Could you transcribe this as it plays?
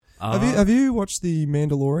Have you watched The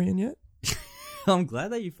Mandalorian yet? I'm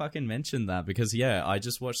glad that you fucking mentioned that because, yeah, I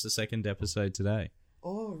just watched the second episode today.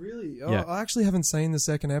 Oh, really? Yeah. I actually haven't seen the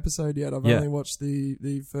second episode yet. I've only watched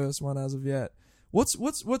the first one as of yet. What's?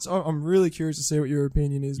 I'm really curious to see what your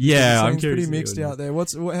opinion is. Yeah, I'm I'm curious. Pretty mixed out there.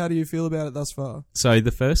 How do you feel about it thus far? So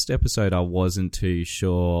the first episode, I wasn't too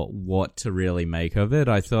sure what to really make of it.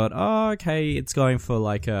 I thought, oh, okay, it's going for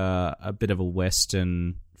like a bit of a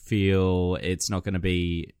Western feel. It's not going to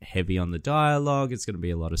be heavy on the dialogue. It's going to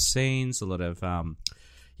be a lot of scenes, a lot of a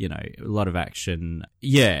lot of action.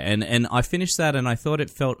 Yeah, and I finished that and I thought it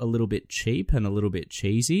felt a little bit cheap and a little bit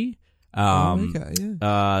cheesy. Okay,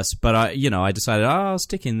 yeah. But I decided I'll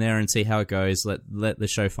stick in there and see how it goes. Let the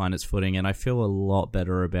show find its footing, and I feel a lot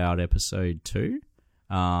better about episode 2.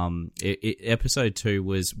 Episode 2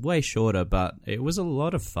 was way shorter, but it was a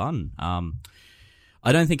lot of fun.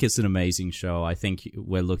 I don't think it's an amazing show. I think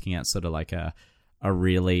we're looking at sort of like a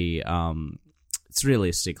really, it's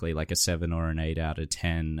realistically like a 7 or an 8 out of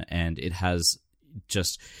 10, and it has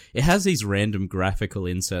these random graphical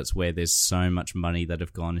inserts where there's so much money that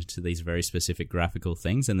have gone into these very specific graphical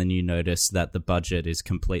things, and then you notice that the budget is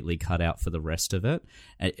completely cut out for the rest of it,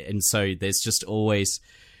 and so there's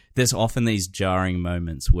often these jarring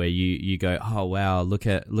moments where you go, oh wow, look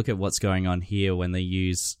at what's going on here, when they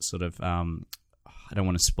use sort of I don't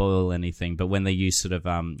want to spoil anything, but when they use sort of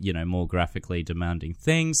more graphically demanding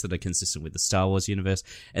things that are consistent with the Star Wars universe,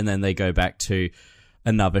 and then they go back to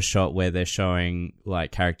another shot where they're showing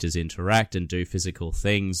like characters interact and do physical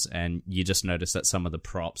things, and you just notice that some of the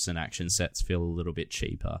props and action sets feel a little bit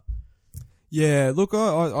cheaper. Yeah, look,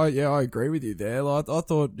 I agree with you there. Like, I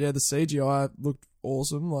thought, the CGI looked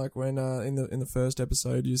awesome. Like when in the first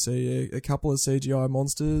episode, you see a couple of CGI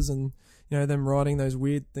monsters and them riding those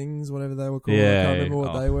weird things, whatever they were called. I can't remember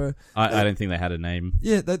what they were. I don't think they had a name.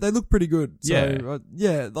 Yeah, they look pretty good. So,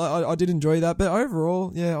 I did enjoy that. But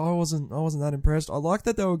overall, I wasn't that impressed. I like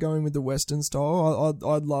that they were going with the Western style.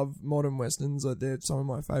 I love modern Westerns. They're some of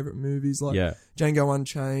my favourite movies, like Django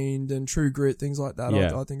Unchained and True Grit, things like that.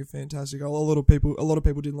 I think are fantastic. A lot of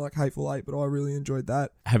people didn't like Hateful Eight, but I really enjoyed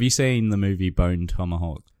that. Have you seen the movie Bone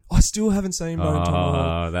Tomahawk? I still haven't seen Bone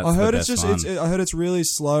Tomahawk. That's I heard I heard it's really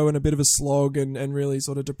slow and a bit of a slog and really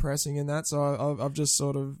sort of depressing in that. So I've just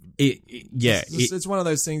sort of it's one of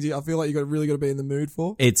those things I feel like you really got to be in the mood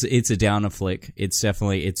for. It's a downer flick. It's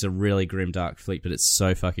a really grim dark flick, but it's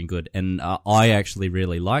so fucking good. And I actually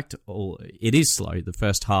really liked. It is slow. The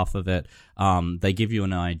first half of it, they give you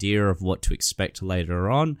an idea of what to expect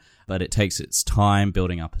later on, but it takes its time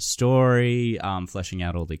building up a story, fleshing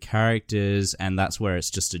out all the characters, and that's where it's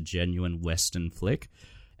just a genuine Western flick.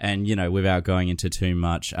 And, without going into too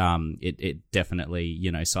much, it definitely,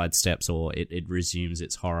 sidesteps or it resumes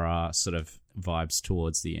its horror sort of vibes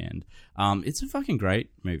towards the end. It's a fucking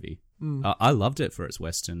great movie. I loved it for its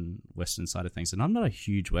Western side of things, and I'm not a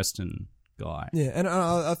huge Western guy. Yeah, and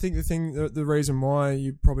I think the reason why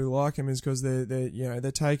you probably like him is because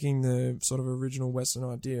they're taking the sort of original Western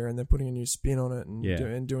idea and they're putting a new spin on it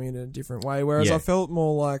and doing it in a different way. Whereas I felt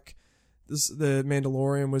more like the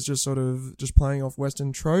Mandalorian was just sort of just playing off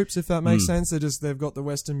Western tropes, if that makes sense. They've got the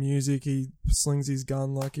Western music. He slings his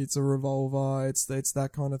gun like it's a revolver. It's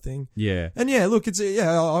that kind of thing. Yeah. And look,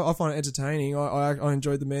 I find it entertaining. I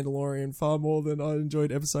enjoyed the Mandalorian far more than I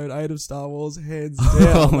enjoyed Episode 8 of Star Wars, hands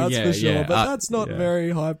down. That's for sure. Yeah. But that's not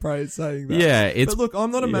very high praise saying that. Yeah. But look,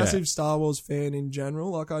 I'm not a massive Star Wars fan in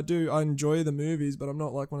general. Like I enjoy the movies, but I'm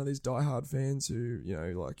not like one of these diehard fans who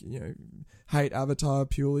hate Avatar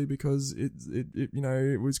purely because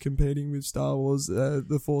it was competing with Star Wars,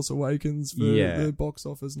 The Force Awakens for the box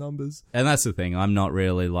office numbers. And that's the thing, I'm not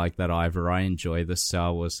really like that either. I enjoy the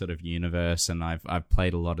Star Wars sort of universe, and I've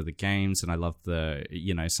played a lot of the games, and I love the,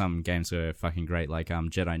 some games are fucking great, like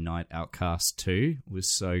Jedi Knight Outcast 2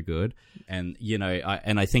 was so good. And,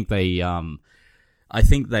 I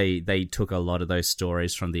think they took a lot of those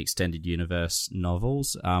stories from the Extended Universe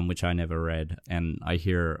novels, which I never read, and I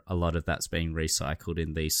hear a lot of that's being recycled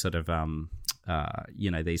in these sort of,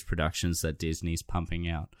 these productions that Disney's pumping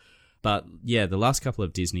out. But yeah, the last couple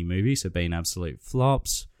of Disney movies have been absolute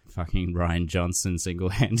flops. Fucking Rian Johnson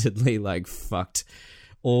single-handedly fucked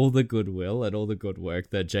all the goodwill and all the good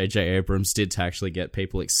work that J.J. Abrams did to actually get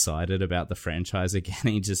people excited about the franchise again.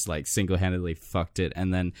 He just single-handedly fucked it.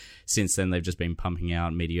 And then since then, they've just been pumping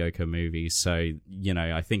out mediocre movies. So,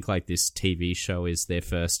 I think this TV show is their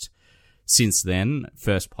first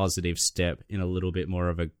positive step in a little bit more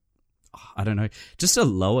of a, I don't know, just a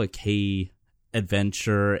lower key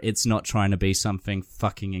adventure. It's not trying to be something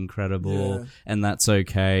fucking incredible, and that's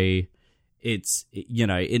okay.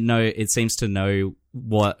 it seems to know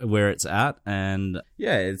where it's at, and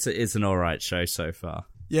yeah, it's an alright show so far.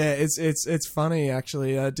 Yeah, it's funny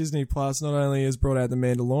actually. Disney Plus not only has brought out The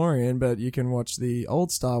Mandalorian, but you can watch the old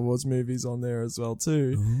Star Wars movies on there as well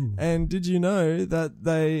too. Ooh. And did you know that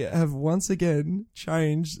they have once again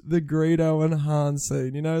changed the Greedo and Han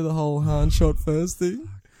scene? You know, the whole Han shot first thing?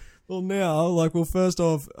 Well, now, first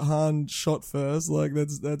off, Han shot first.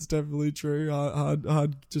 That's definitely true.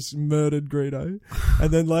 Han just murdered Greedo.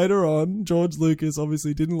 And then later on, George Lucas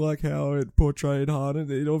obviously didn't like how it portrayed Han, and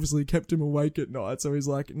it obviously kept him awake at night. So he's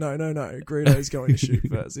like, no, Greedo's going to shoot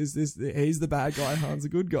first. He's the bad guy, Han's a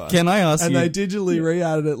good guy. Can I ask you? And they digitally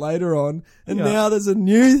re-added it later on. And now there's a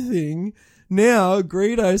new thing. Now,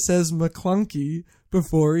 Greedo says McClunky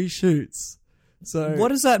before he shoots. So what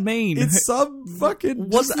does that mean? It's some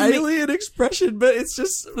fucking alien expression, but it's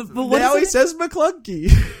just now he says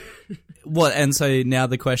McClunky. What? And so now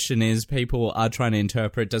the question is, people are trying to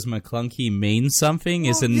interpret: does McClunky mean something?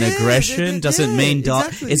 Is it an aggression? Does it mean?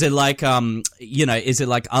 Exactly. Is it like Is it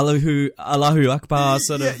like Allahu Akbar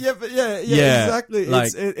sort of? Yeah, exactly.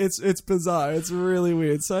 It's bizarre. It's really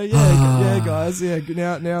weird. So guys.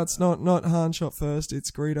 Now it's not Han shot first.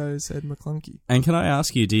 It's Greedo said McClunky. And can I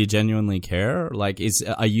ask you, do you genuinely care?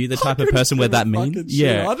 Are you the type of person where that means?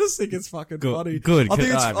 Yeah, I just think it's fucking funny. Good. I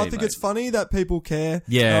think it's funny that people care.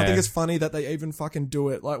 Yeah, and I think it's funny that they even fucking do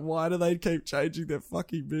it. Like, why do they keep changing their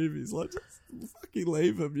fucking movies? Like, just fucking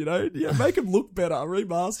leave them, you know? Yeah, make them look better,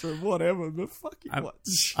 remaster them, whatever. But fucking what?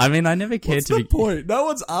 I mean, I never cared to be. What's the point? No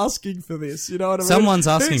one's asking for this. You know what I mean? Someone's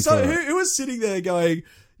asking for it. Who was sitting there going,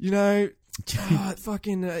 you know?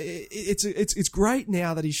 It's great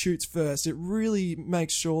now that he shoots first. It really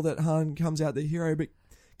makes sure that Han comes out the hero. But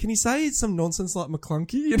can he say some nonsense like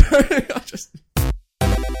McClunky? You know, I just.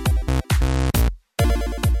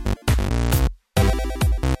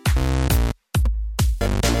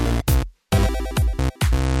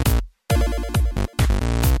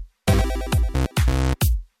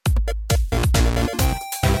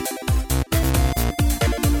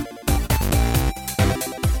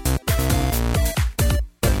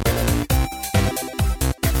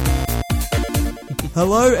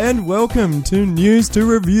 Hello and welcome to News to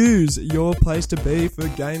Reviews, your place to be for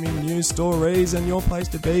gaming news stories and your place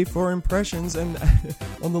to be for impressions and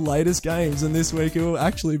on the latest games. And this week it will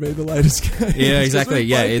actually be the latest games. Yeah, exactly.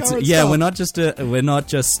 Yeah, we're not just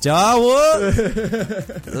Star Wars.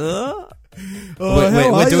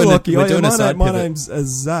 We're doing Lockie? My name's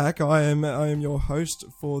Zach. I am your host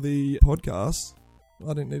for the podcast.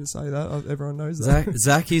 I didn't need to say that. Everyone knows that.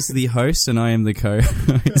 Zach is the host and I am the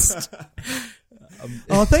co-host.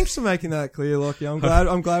 Thanks for making that clear, Lockie. I'm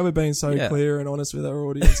glad we're being so clear and honest with our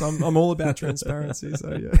audience. I'm all about transparency,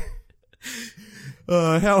 so yeah.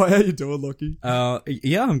 How are you doing, Lockie?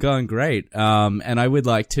 I'm going great. And I would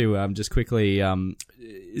like to just quickly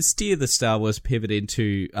steer the Star Wars pivot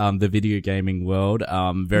into the video gaming world.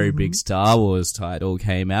 Very big Star Wars title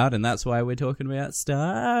came out, and that's why we're talking about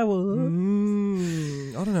Star Wars.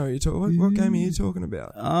 I don't know what you're talking. What game are you talking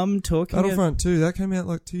about? I'm talking Battlefront 2. That came out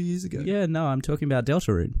like 2 years ago. Yeah, no, I'm talking about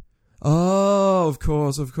Deltarune. Oh, of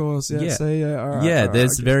course. Yeah. See, all right,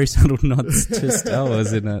 there's very subtle nods to Star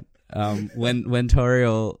Wars in it. When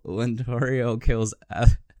Toriel kills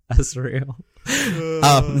Azrael,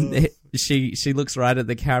 she looks right at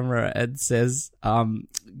the camera and says,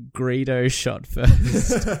 "Greedo shot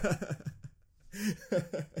first."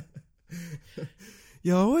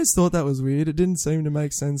 Yeah, I always thought that was weird. It didn't seem to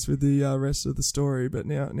make sense with the rest of the story, but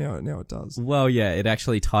now it does. Well, yeah, it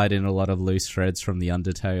actually tied in a lot of loose threads from the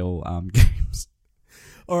Undertale games.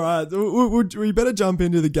 All right, we better jump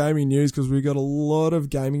into the gaming news because we've got a lot of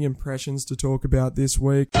gaming impressions to talk about this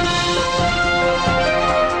week.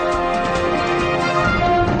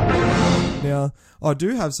 Now, I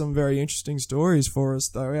do have some very interesting stories for us,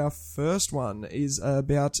 though. Our first one is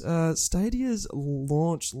about Stadia's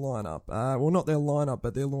launch lineup. Well, not their lineup,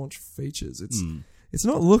 but their launch features. It's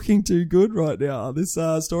not looking too good right now. This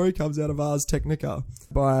story comes out of Ars Technica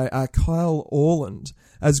by Kyle Orland.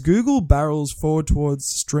 As Google barrels forward towards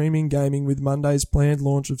streaming gaming with Monday's planned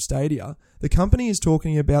launch of Stadia, the company is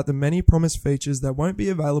talking about the many promised features that won't be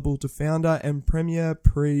available to Founder and Premier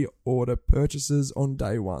pre-order purchases on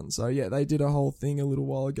day one. So yeah, they did a whole thing a little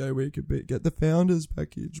while ago where you could get the Founders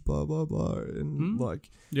package, blah, blah, blah. And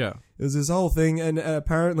it was this whole thing, and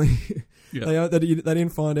apparently they didn't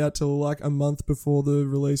find out till like a month before the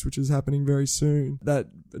release, which is happening very soon, that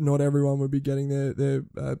not everyone would be getting their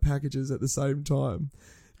packages at the same time.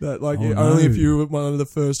 That only if you were one of the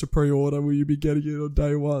first to pre-order will you be getting it on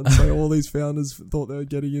day one. So all these founders thought they were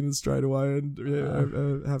getting in straight away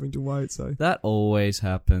and having to wait. So that always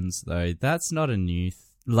happens though. That's not a new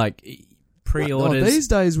pre-orders. These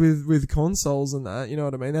days with consoles and that, you know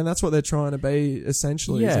what I mean? And that's what they're trying to be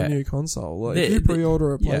essentially is a new console. Like, if you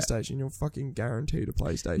pre-order a PlayStation, you're fucking guaranteed a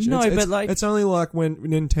PlayStation. No, it's only like when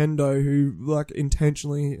Nintendo, who like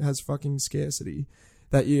intentionally has fucking scarcity,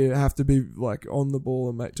 that you have to be like on the ball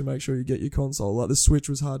and to make sure you get your console. Like the Switch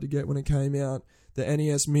was hard to get when it came out, the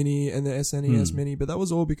NES Mini and the SNES Mini, but that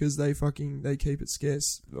was all because they keep it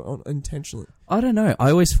scarce intentionally. I don't know. I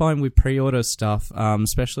always find with pre-order stuff,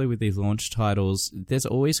 especially with these launch titles, there's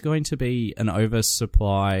always going to be an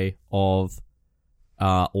oversupply of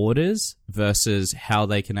orders versus how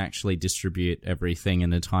they can actually distribute everything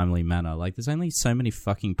in a timely manner. Like there's only so many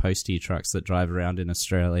fucking postie trucks that drive around in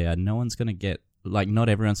Australia. No one's going to get, not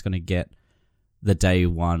everyone's going to get the day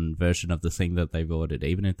one version of the thing that they've ordered,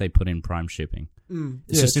 even if they put in Prime shipping.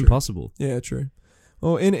 It's just impossible. Yeah, true.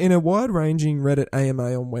 Well, in a wide-ranging Reddit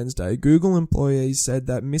AMA on Wednesday, Google employees said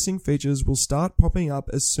that missing features will start popping up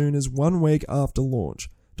as soon as 1 week after launch.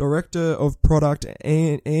 Director of Product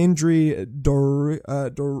Andriy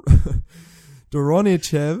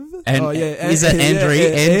Doronichev. Is it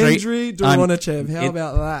Andriy? Andriy Doronichev. How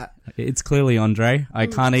about that? It's clearly Andre. I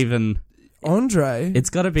can't even... Andre? It's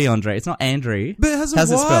got to be Andre. It's not Andrew. But it has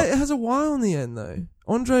a Y. It has a Y on the end though.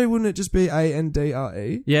 Andre, wouldn't it just be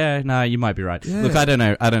Andre? Yeah, no, you might be right. Yeah. Look, I don't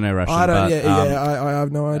know Russian. I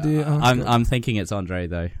have no idea. I'm thinking it's Andre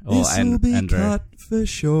though, or This'll be Andrew. Cut for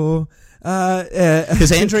sure.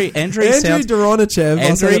 Because Andrew sounds Doronichev.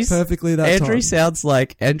 I said it perfectly that Andrew time.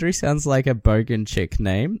 Andrew sounds like a bogan chick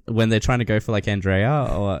name when they're trying to go for like Andrea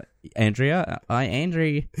or Andrea.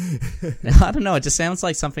 Andrew. I don't know. It just sounds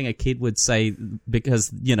like something a kid would say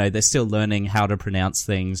because they're still learning how to pronounce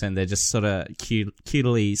things and they're just sort of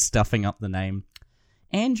cutely stuffing up the name.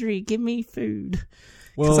 Andrew, give me food.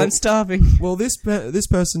 Because I'm starving. Well, this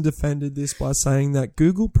person defended this by saying that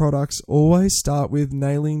Google products always start with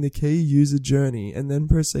nailing the key user journey and then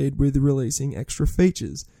proceed with releasing extra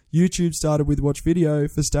features. YouTube started with watch video.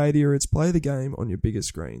 For Stadia, it's play the game on your bigger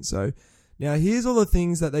screen. So now here's all the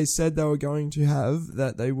things that they said they were going to have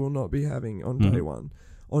that they will not be having on day one.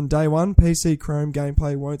 On day one, PC Chrome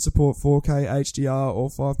gameplay won't support 4K HDR or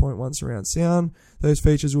 5.1 surround sound. Those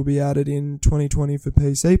features will be added in 2020 for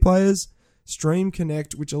PC players. Stream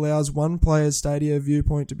Connect, which allows one player's Stadia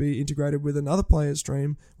viewpoint to be integrated with another player's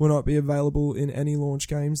stream, will not be available in any launch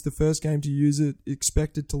games. The first game to use it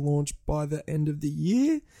expected to launch by the end of the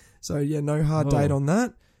year. So yeah, no hard date on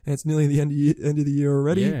that. And it's nearly the end of the year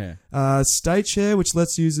already. Yeah. State Share, which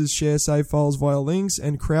lets users share save files via links,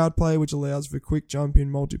 and Crowd Play, which allows for quick jump-in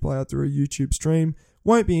multiplayer through a YouTube stream,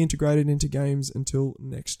 won't be integrated into games until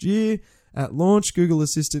next year. At launch, Google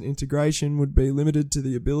Assistant integration would be limited to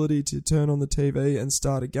the ability to turn on the TV and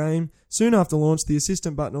start a game. Soon after launch, the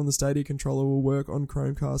Assistant button on the Stadia controller will work on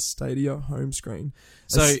Chromecast Stadia home screen.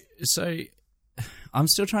 So I'm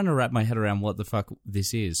still trying to wrap my head around what the fuck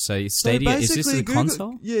this is. So Stadia, is this a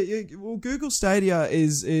console? Yeah. Well, Google Stadia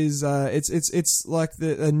is it's like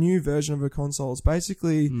a new version of a console. It's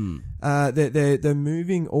basically they're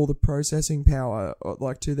moving all the processing power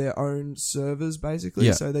like to their own servers basically.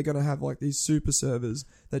 Yeah. So they're going to have like these super servers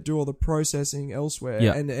that do all the processing elsewhere,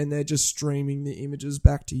 and they're just streaming the images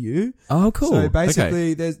back to you. Oh, cool. So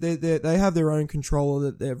basically, they have their own controller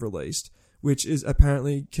that they've released, which is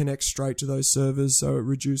apparently connects straight to those servers, so it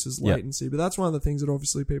reduces latency. But that's one of the things that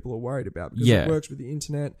obviously people are worried about because it works with the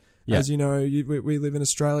internet. As you know, we live in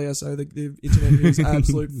Australia, so the internet here is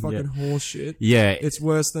absolute fucking horse shit. Yeah. It's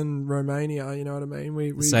worse than Romania, you know what I mean?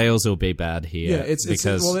 We Sales will be bad here. Yeah,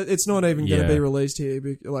 it's not even going to be released here,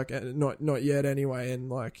 like not yet anyway, and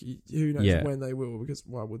like who knows when they will, because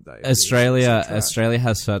why would they? Australia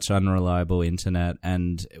has such unreliable internet,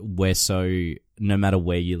 and we're so, no matter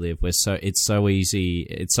where you live, it's so easy,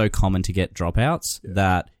 it's so common to get dropouts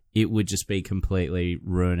that it would just be completely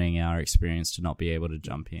ruining our experience to not be able to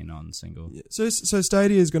jump in on single. Yeah. So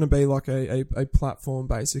Stadia is going to be like a platform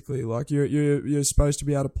basically. Like you're supposed to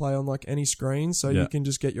be able to play on like any screen, so you can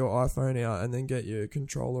just get your iPhone out and then get your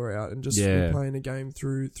controller out and just be playing a game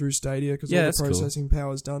through Stadia because all the processing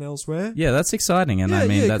power is done elsewhere. Yeah, that's exciting, and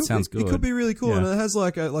that sounds good. It could be really cool, and it has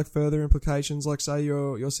like further implications. Like say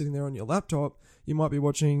you're sitting there on your laptop. You might be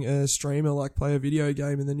watching a streamer like play a video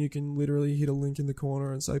game, and then you can literally hit a link in the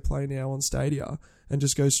corner and say play now on Stadia and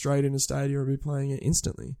just go straight into Stadia and be playing it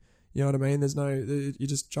instantly. You know what I mean? You're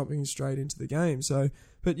just jumping straight into the game. So,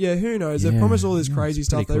 but yeah, who knows? They promise all this crazy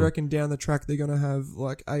stuff. Cool. They reckon down the track they're going to have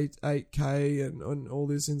like 8K and all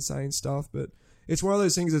this insane stuff, but it's one of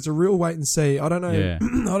those things. It's a real wait and see. I don't know. Yeah.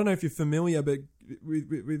 I don't know if you're familiar, but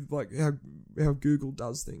with like how Google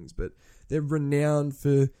does things, but they're renowned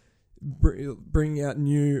for bringing out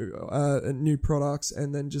new products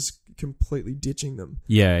and then just completely ditching them.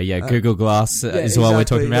 Google Glass is what we're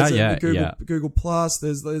talking about. Google Plus.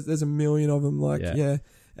 There's a million of them.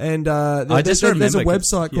 And there's a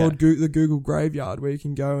website called the Google Graveyard where you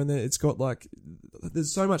can go, and it's got like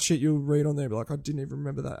there's so much shit you'll read on there, but like I didn't even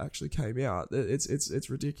remember that actually came out. It's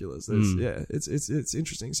ridiculous. It's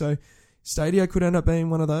interesting. So Stadia could end up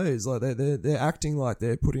being one of those. Like they're acting like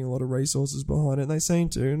they're putting a lot of resources behind it, and they seem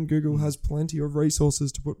to. And Google has plenty of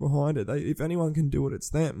resources to put behind it. If anyone can do it, it's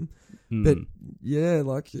them. But yeah,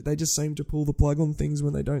 like they just seem to pull the plug on things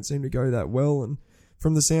when they don't seem to go that well. And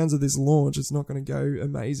from the sounds of this launch, it's not going to go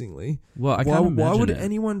amazingly. Well, I can't imagine why would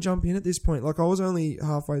anyone jump in at this point? Like, I was only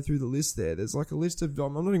halfway through the list there. There's like a list of...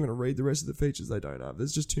 I'm not even going to read the rest of the features they don't have.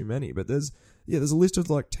 There's just too many. But there's a list of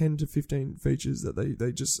like 10 to 15 features that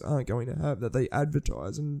they just aren't going to have, that they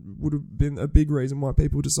advertise, and would have been a big reason why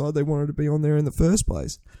people decide they wanted to be on there in the first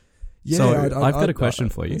place. Yeah, so I've got a question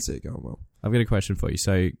for you. Let's see it going well. I've got a question for you.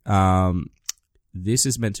 So, this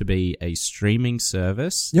is meant to be a streaming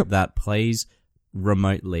service that plays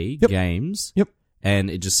remotely games.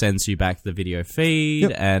 And it just sends you back the video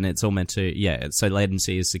feed, and it's all meant to, so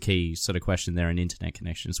latency is the key sort of question there in internet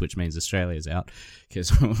connections, which means Australia's out,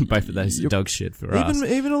 because both of those are dog shit for us.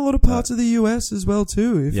 Even a lot of parts of the US as well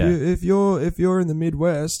too. If you're in the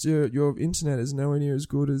Midwest, your internet is nowhere near as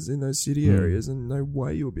good as in those city areas, and no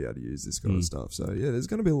way you'll be able to use this kind of stuff. So yeah, there's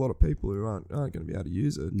going to be a lot of people who aren't going to be able to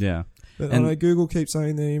use it. Yeah. But I know Google keeps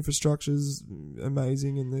saying their infrastructure's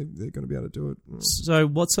amazing, and they're going to be able to do it. So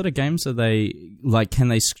what sort of games are they... Like, can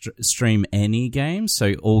they stream any games?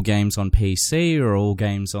 So all games on PC, or all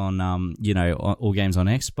games on, all games on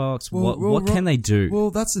Xbox? What can they do?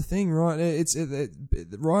 Well, that's the thing, right?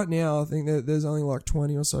 Right now, I think that there's only like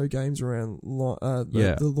 20 or so games around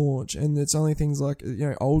the launch, and it's only things like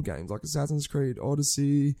old games like Assassin's Creed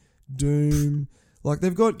Odyssey, Doom. Like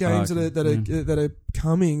they've got games that are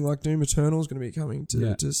coming. Like Doom Eternal is going to be coming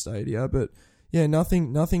to Stadia, but. Yeah,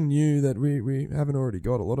 nothing new that we haven't already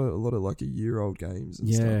got. A lot of like a year-old games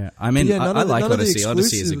and stuff. I mean, I like Odyssey.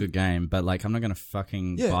 Odyssey is a good game, but like I'm not going to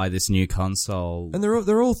fucking buy this new console. And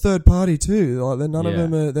they're all third-party too. Like none of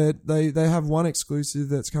them are. They have one exclusive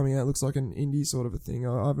that's coming out. Looks like an indie sort of a thing.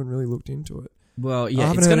 I haven't really looked into it. Well, yeah, I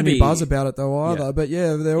haven't heard any buzz about it though either. Yeah. But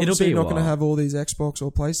yeah, they're obviously not going to have all these Xbox or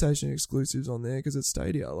PlayStation exclusives on there because it's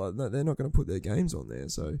Stadia. Like they're not going to put their games on there.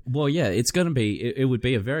 So well, yeah, it's going to be. It would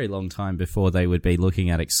be a very long time before they would be looking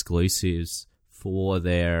at exclusives for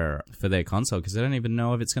their console, because they don't even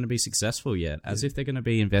know if it's going to be successful yet. As if they're going to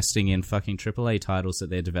be investing in fucking AAA titles that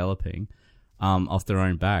they're developing. Off their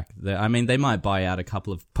own back. I mean, they might buy out a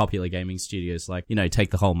couple of popular gaming studios, like,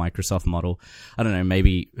 take the whole Microsoft model. I don't know,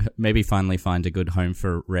 maybe finally find a good home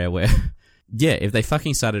for Rareware. Yeah, if they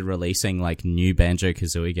fucking started releasing, like, new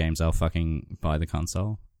Banjo-Kazooie games, I'll fucking buy the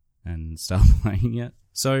console and start playing it.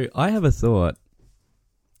 So, I have a thought.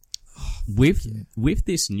 With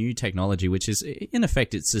this new technology, which is, in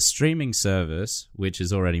effect, it's a streaming service, which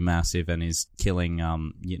is already massive and is killing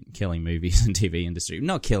movies and TV industry.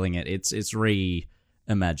 Not killing it, it's reimagining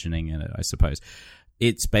it, I suppose.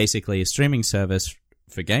 It's basically a streaming service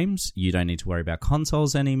for games. You don't need to worry about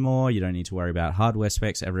consoles anymore. You don't need to worry about hardware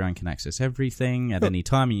specs. Everyone can access everything at any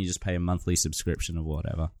time, and you just pay a monthly subscription or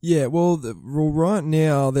whatever. Yeah, well, right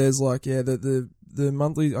now, there's like, the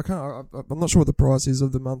monthly, I'm not sure what the price is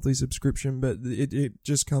of the monthly subscription, but it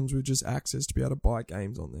just comes with just access to be able to buy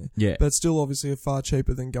games on there. Yeah. But it's still obviously far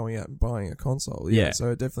cheaper than going out and buying a console. Yeah.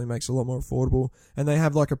 So it definitely makes it a lot more affordable. And they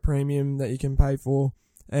have like a premium that you can pay for.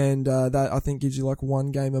 And that I think gives you like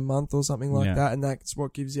one game a month or something like that, and that's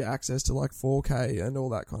what gives you access to like 4K and all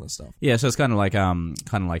that kind of stuff. Yeah, so it's kind of like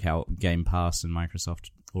how Game Pass and Microsoft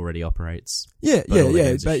already operates. Yeah,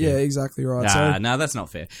 exactly right. No, that's not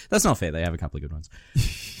fair. That's not fair. They have a couple of good ones.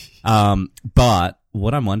 But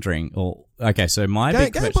what I'm wondering, so my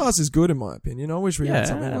Game Pass is good in my opinion. I wish we had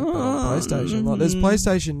something like that on PlayStation. Like, there's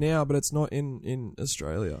PlayStation now, but it's not in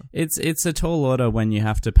Australia. It's a tall order when you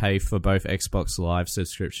have to pay for both Xbox Live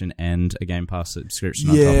subscription and a Game Pass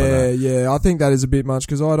subscription on top of that. Yeah, I think that is a bit much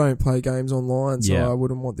because I don't play games online, so I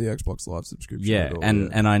wouldn't want the Xbox Live subscription. Yeah, at all.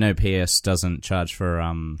 And I know PS doesn't charge for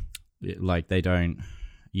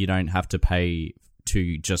you don't have to pay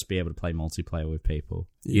to just be able to play multiplayer with people.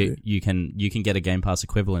 Yeah. You can get a Game Pass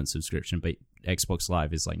equivalent subscription, but Xbox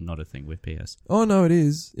Live is like not a thing with PS. Oh no, it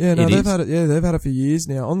is. Yeah, no, they've had it. Yeah, they've had it for years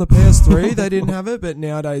now. On the PS3, they didn't have it, but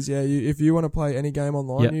nowadays, yeah, if you want to play any game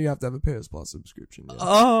online, you have to have a PS Plus subscription. Yeah.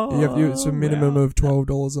 Oh, it's a minimum of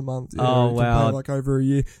 $12 a month. Yeah, oh you wow, can pay like over a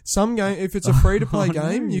year. Some game, if it's a free to play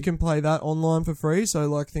game, you can play that online for free. So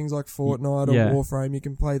like things like Fortnite or Warframe, you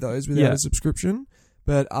can play those without a subscription.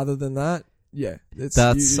 But other than that, yeah,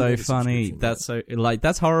 that's so funny. That's so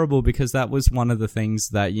that's horrible, because that was one of the things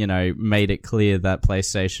that made it clear that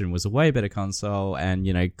PlayStation was a way better console, and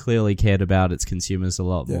clearly cared about its consumers a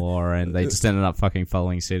lot more, and they just ended up fucking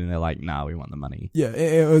following suit, and they're like, "Nah, we want the money." Yeah,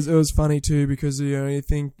 it was funny too, because you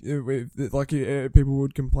think people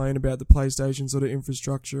would complain about the PlayStation sort of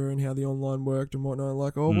infrastructure and how the online worked and whatnot,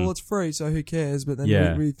 like, oh well, it's free, so who cares? But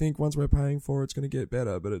then we think once we're paying for it, it's going to get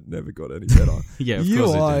better, but it never got any better. Yeah, of the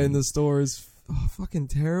course UI in the store is fucking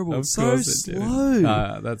terrible. It's so slow.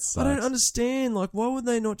 That sucks. I don't understand. Like, why would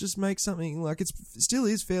they not just make something like it still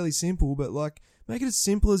is fairly simple, but like make it as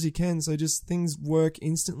simple as you can, so just things work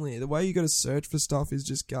instantly. The way you got to search for stuff is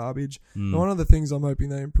just garbage. And one of the things I'm hoping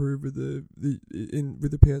they improve with the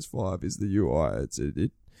PS5 is the UI.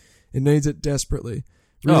 It needs it desperately.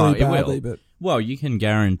 Really badly, but well, you can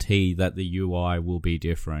guarantee that the UI will be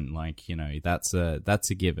different. Like, that's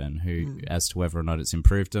a given. As to whether or not it's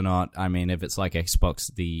improved or not. I mean, if it's like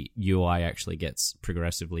Xbox, the UI actually gets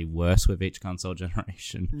progressively worse with each console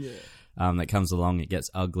generation. Yeah. That comes along, it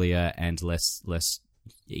gets uglier and less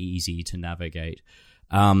easy to navigate.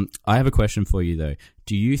 I have a question for you, though.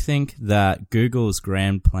 Do you think that Google's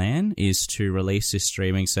grand plan is to release this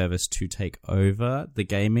streaming service to take over the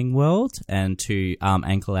gaming world and to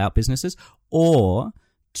ankle out businesses, or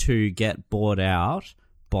to get bought out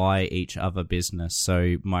by each other business?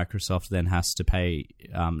 So Microsoft then has to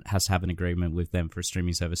have an agreement with them for a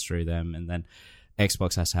streaming service through them, and then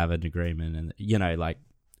Xbox has to have an agreement, and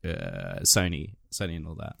Sony and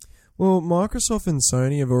all that. Well, Microsoft and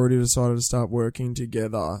Sony have already decided to start working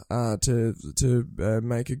together to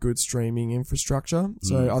make a good streaming infrastructure.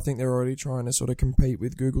 So I think they're already trying to sort of compete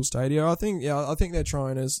with Google Stadia. I think they're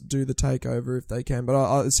trying to do the takeover if they can.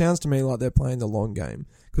 But it sounds to me like they're playing the long game,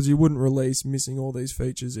 because you wouldn't release missing all these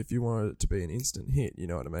features if you wanted it to be an instant hit. You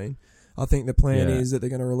know what I mean? I think the plan is that they're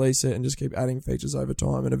going to release it and just keep adding features over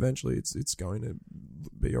time, and eventually it's going to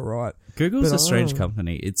be all right. Google's a strange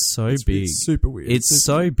company. It's so big. It's super weird. It's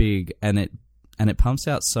so big, and it pumps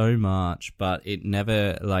out so much, but it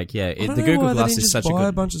never the Google Glass is such a good. Buy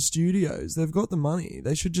a bunch of studios. They've got the money.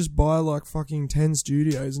 They should just buy like fucking 10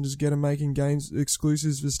 studios and just get them making games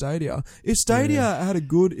exclusives for Stadia. If Stadia had a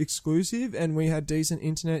good exclusive and we had decent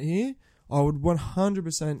internet here, I would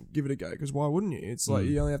 100% give it a go, because why wouldn't you? It's like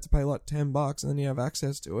you only have to pay like $10 and then you have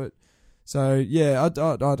access to it. So yeah, I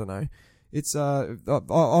don't know. It's I'm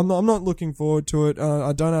not looking forward to it.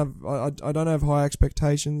 I don't have high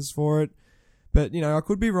expectations for it, but I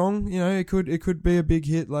could be wrong. It could be a big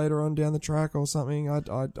hit later on down the track or something. I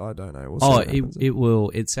don't know. We'll see it will.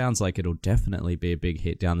 It sounds like it'll definitely be a big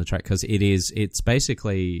hit down the track, because it's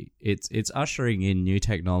basically it's ushering in new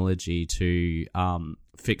technology to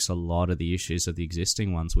fix a lot of the issues of the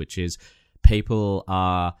existing ones, which is people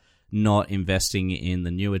are not investing in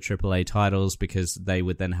the newer AAA titles because they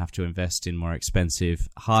would then have to invest in more expensive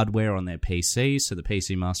hardware on their PC. So the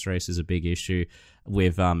PC Master Race is a big issue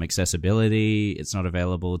with accessibility. It's not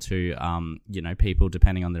available to people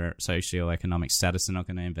depending on their socioeconomic status. They're not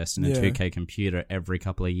going to invest in a 2K computer every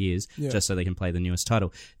couple of years just so they can play the newest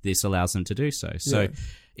title. This allows them to do so. So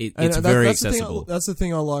it's very accessible. That's the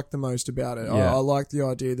thing I like the most about it. I like the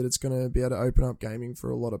idea that it's going to be able to open up gaming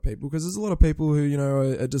for a lot of people, because there's a lot of people who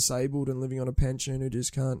are disabled and living on a pension who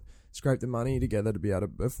just can't scrape the money together to be able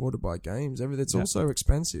to afford to buy games. It's also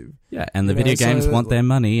expensive. Yeah, and the video games want their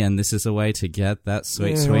money, and this is a way to get that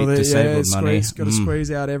sweet disabled money. Got to squeeze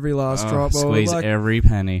out every last drop. Squeeze every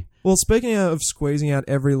penny. Well, speaking of squeezing out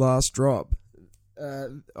every last drop,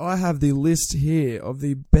 I have the list here of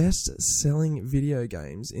the best-selling video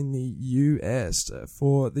games in the US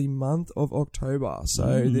for the month of October.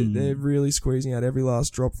 So they're really squeezing out every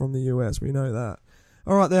last drop from the US. We know that.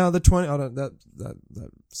 All right, now the 20. That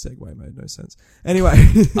segue made no sense. Anyway,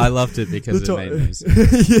 I loved it because it made no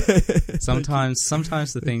sense.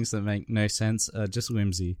 Sometimes the things that make no sense are just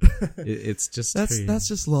whimsy. It's just that's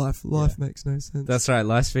just life. Life makes no sense. That's right.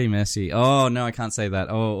 Life's very messy. Oh no, I can't say that.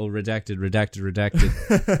 Oh, redacted.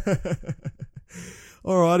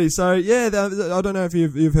 Alrighty, so yeah, I don't know if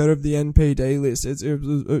you've heard of the NPD list. It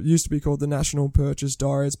used to be called the National Purchase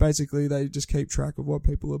Diary. It's basically they just keep track of what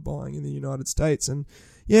people are buying in the United States, and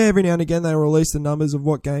yeah, every now and again they release the numbers of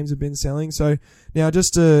what games have been selling. So now,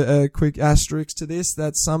 just a quick asterisk to this: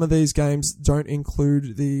 that some of these games don't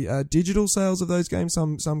include the digital sales of those games.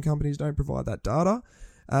 Some companies don't provide that data.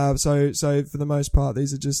 So for the most part,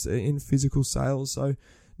 these are just in physical sales. So.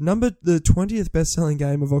 The 20th best-selling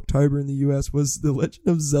game of October in the US was The Legend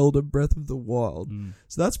of Zelda Breath of the Wild.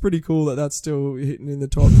 So that's pretty cool that that's still hitting in the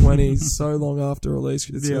top 20 so long after release.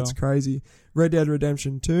 It's crazy. Red Dead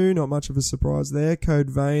Redemption 2, not much of a surprise there. Code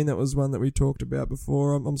Vein, that was one that we talked about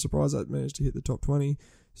before. I'm surprised that managed to hit the top 20.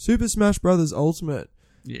 Super Smash Bros. Ultimate.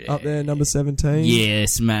 Yeah. Up there, number 17. Yeah,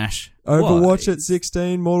 Smash. Overwatch at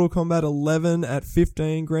 16, Mortal Kombat 11 at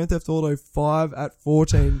 15, Grand Theft Auto 5 at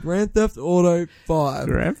 14. Grand Theft Auto 5.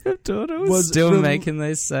 Grand Theft Auto was still making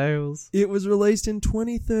those sales. It was released in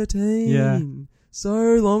 2013. Yeah. So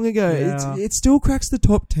long ago. Yeah. It still cracks the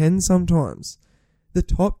top 10 sometimes. The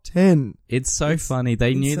top 10. It's funny.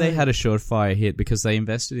 They knew they had a surefire hit because they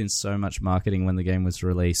invested in so much marketing when the game was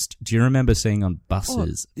released. Do you remember seeing on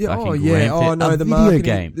buses? The marketing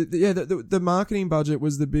game. The marketing budget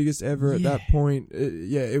was the biggest ever at that point.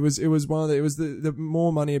 It was one of the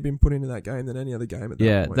more money had been put into that game than any other game at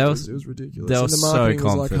that point. It was ridiculous. They were so confident.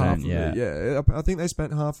 Was like half of it. Yeah, I think they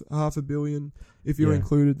spent half $1 billion if you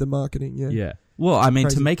included the marketing. Yeah. Well, I mean,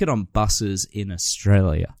 to make it on buses in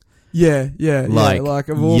Australia. Like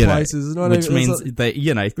of all places, which means they,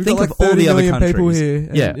 think of all the other countries. People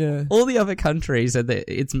here, all the other countries, and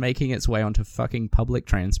it's making its way onto fucking public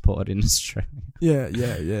transport in Australia.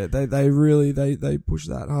 They really push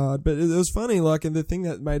that hard, but it was funny. And the thing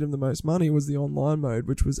that made them the most money was the online mode,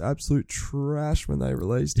 which was absolute trash when they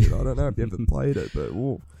released it. I don't know if you ever played it, but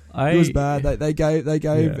it was bad. They gave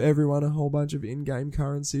everyone a whole bunch of in-game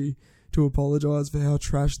currency to apologise for how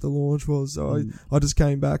trash the launch was. So I just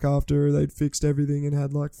came back after they'd fixed everything and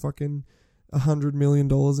had like fucking $100 million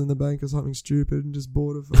in the bank or something stupid and just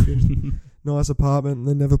bought a fucking nice apartment and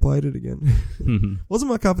then never played it again.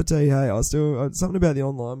 Wasn't my cup of tea, hey. Something about the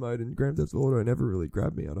online mode in Grand Theft Auto never really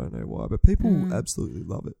grabbed me. I don't know why, but people absolutely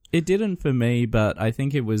love it. It didn't for me, but I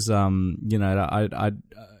think it was,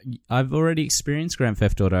 I've already experienced Grand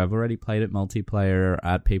Theft Auto. I've already played it multiplayer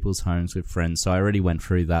at people's homes with friends, so I already went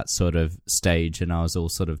through that sort of stage, and I was all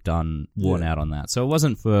sort of worn out on that. So it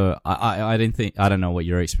wasn't for. I don't know what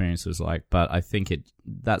your experience was like, but I think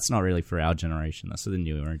that's not really for our generation. That's for the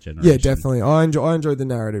newer generation. Yeah, definitely. I enjoy the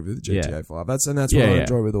narrative with GTA 5. That's what I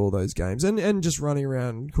enjoy with all those games, and just running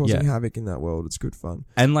around causing havoc in that world. It's good fun.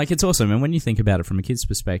 And it's awesome. And when you think about it from a kid's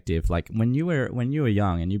perspective, when you were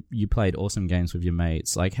young and you played awesome games with your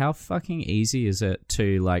mates, how fucking easy is it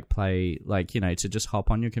to play to just hop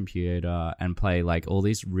on your computer and play all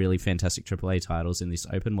these really fantastic AAA titles in this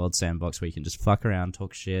open world sandbox where you can just fuck around,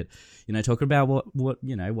 talk shit, talk about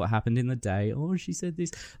what happened in the day. Oh, she said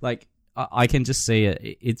this. I can just see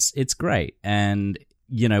it. It's great. And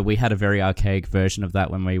we had a very archaic version of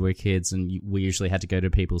that when we were kids, and we usually had to go to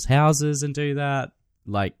people's houses and do that.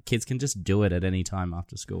 Kids can just do it at any time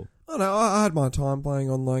after school. I know. I had my time playing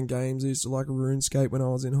online games. I used to like RuneScape when I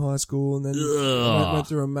was in high school, and then I went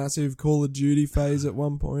through a massive Call of Duty phase at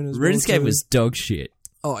one point as well. RuneScape was dog shit.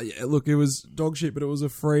 Oh, yeah. Look, it was dog shit, but it was a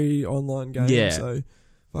free online game. Yeah. So,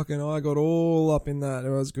 fucking, I got all up in that. It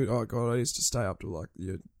was good. Oh, God, I used to stay up to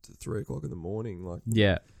 3 o'clock in the morning,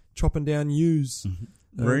 chopping down ewes.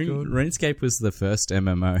 RuneScape was the first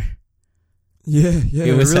MMO. Yeah,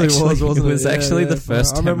 it was really wasn't it? It was actually the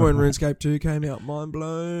first. I remember when RuneScape 2 came out. Mind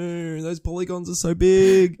blown. Those polygons are so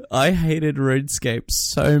big. I hated RuneScape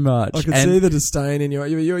so much. I could see the disdain in you.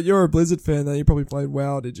 You're a Blizzard fan, though. You probably played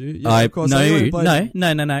WoW, did you? Yeah, of course. No,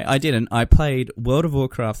 I didn't. I played World of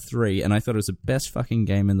Warcraft 3, and I thought it was the best fucking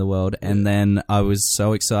game in the world. And then I was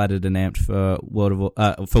so excited and amped for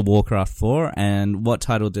for Warcraft 4. And what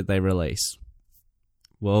title did they release?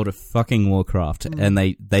 World of fucking Warcraft. And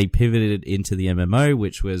they pivoted into the MMO,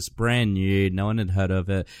 which was brand new, no one had heard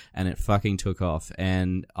of it, and it fucking took off.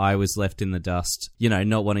 And I was left in the dust,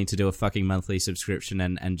 not wanting to do a fucking monthly subscription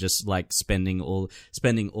and just spending all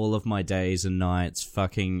of my days and nights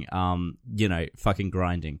fucking fucking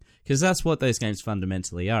grinding. Because that's what those games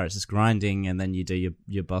fundamentally are. It's just grinding, and then you do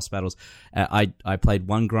your boss battles. I played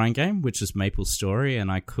one grind game, which is Maple Story,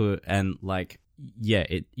 and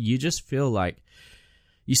you just feel like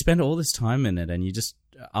you spend all this time in it, and you just,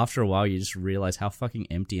 after a while, you just realize how fucking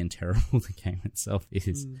empty and terrible the game itself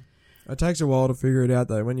is. It takes a while to figure it out,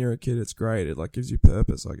 though. When you're a kid, it's great. It like gives you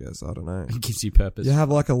purpose, I guess. I don't know. It gives you purpose. You have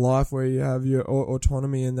like a life where you have your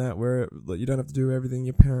autonomy in that, where you don't have to do everything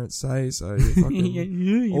your parents say. So you're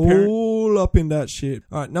fucking all up in that shit.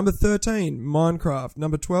 All right, number 13, Minecraft.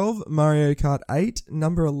 Number 12, Mario Kart 8.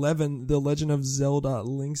 Number 11, The Legend of Zelda: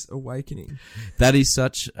 Link's Awakening. That is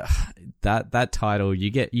such that title.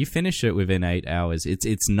 You finish it within 8 hours.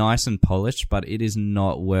 It's nice and polished, but it is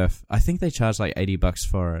not worth. I think they charge like $80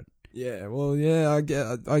 for it. Yeah, well, yeah,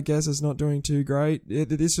 I guess it's not doing too great.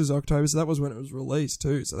 This was October, so that was when it was released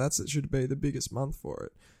too. So it should be the biggest month for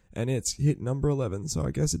it, and it's hit number 11. So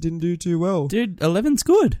I guess it didn't do too well. Dude, 11's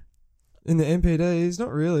good in the NPDs.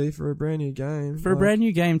 Not really for a brand new game. For a brand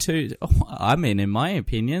new game too. I mean, in my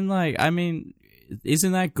opinion,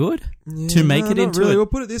 isn't that good to make it into? Really. We'll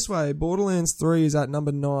put it this way: Borderlands 3 is at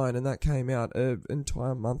number 9, and that came out an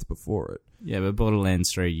entire month before it. Yeah, but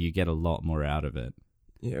Borderlands 3, you get a lot more out of it.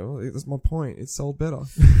 Yeah, well, that's my point. It's sold better.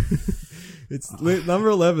 Number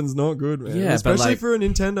 11's not good, man. Yeah, especially for a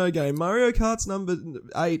Nintendo game. Mario Kart's number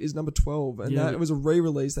 8 is number 12, and that was a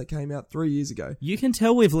re-release that came out 3 years ago. You can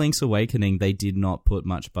tell with Link's Awakening they did not put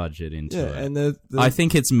much budget into it. And I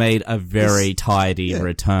think it's made a very tidy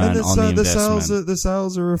return on the investment. The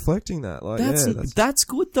sales are reflecting that. That's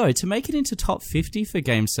good though. To make it into top 50 for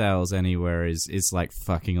game sales anywhere is like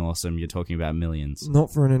fucking awesome. You're talking about millions.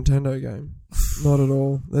 Not for a Nintendo game. Not at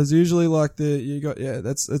all. There's usually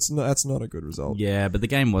that's not a good result. Yeah, but the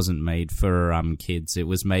game wasn't made for kids. It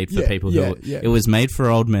was made for people who it was made for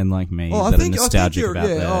old men like me that are nostalgic about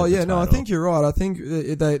their title. I think you're right. I think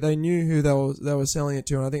they knew who they were selling it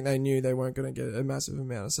to, and I think they knew they weren't going to get a massive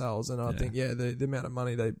amount of sales, and I think the amount of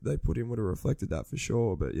money they put in would have reflected that for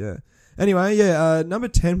sure. But yeah. Anyway, number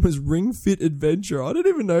 10 was Ring Fit Adventure. I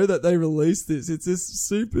didn't even know that they released this. It's this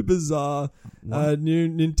super bizarre new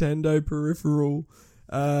Nintendo peripheral.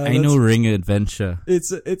 Anal Ring Adventure. It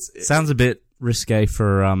sounds a bit risque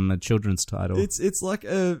for a children's title. It's like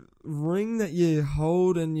a ring that you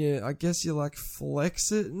hold and I guess you like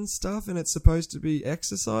flex it and stuff, and it's supposed to be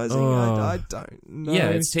exercising. I don't know. Yeah,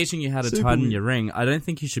 it's teaching you how to tighten your ring. I don't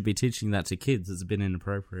think you should be teaching that to kids. It's a bit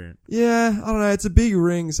inappropriate. Yeah, I don't know. It's a big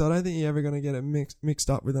ring, so I don't think you're ever going to get it mixed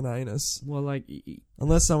up with an anus. Well,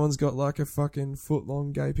 unless someone's got like a fucking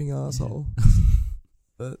foot-long gaping asshole.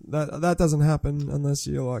 That doesn't happen unless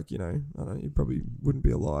you're like, I don't know, you probably wouldn't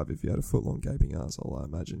be alive if you had a foot-long gaping asshole. I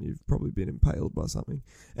imagine you've probably been impaled by something.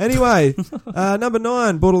 Anyway, number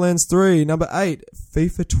 9, Borderlands 3. Number 8,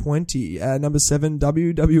 FIFA 20. Number 7,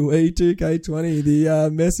 WWE 2K20.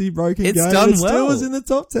 The messy, broken game. It's done well. Still is in the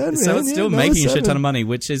top 10, So it's still making a shit ton of money,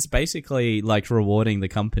 which is basically like rewarding the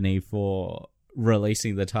company for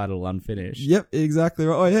releasing the title unfinished. Yep, exactly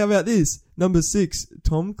right. Oh, how about this? Number 6,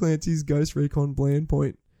 Tom Clancy's Ghost Recon Bland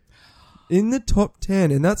Point. In the top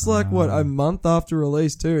 10, and that's like a month after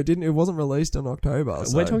release too. It wasn't released in October.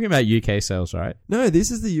 So. We're talking about UK sales, right? No, this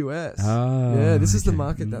is the US. This is the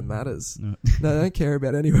market that matters. No, I don't care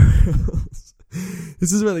about anywhere else.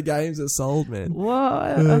 This is where the games are sold, man. What?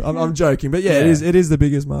 I'm joking, but it is the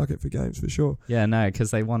biggest market for games for sure. Yeah, no,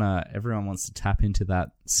 because everyone wants to tap into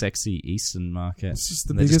that sexy Eastern market. It's just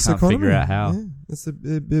the biggest economy. Figure out how. Yeah, it's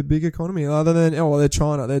the big economy. Other than they're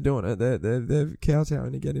China, they're doing it. They're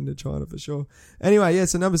kowtowing to get into China for sure. Anyway,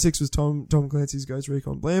 so number 6 was Tom Clancy's Ghost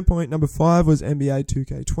Recon Bland Point. Number 5 was NBA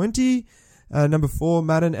 2K20. Number 4,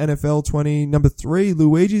 Madden NFL 20. Number 3,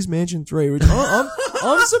 Luigi's Mansion 3, which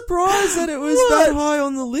I'm surprised that it was that high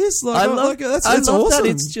on the list. I love that's awesome. That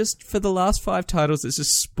it's just for the last 5 titles. It's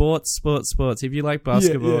just sports. If you like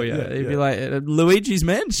basketball, if you like Luigi's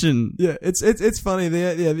Mansion, it's funny.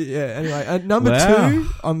 Anyway, number 2,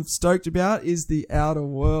 I'm stoked about is The Outer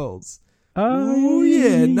Worlds. Oh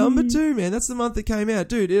yeah, number 2, man. That's the month it came out,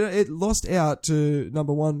 dude. It lost out to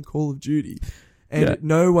number 1, Call of Duty. And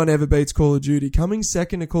no one ever beats Call of Duty. Coming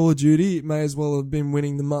second to Call of Duty, it may as well have been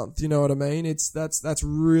winning the month. You know what I mean? That's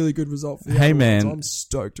really good result for the Hey man, I'm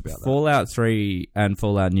stoked about that. Fallout 3 and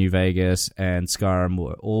Fallout New Vegas and Skyrim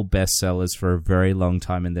were all bestsellers for a very long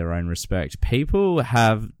time in their own respect. People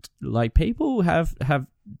have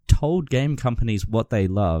told game companies what they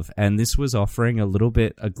love, and this was offering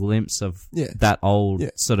a glimpse of that old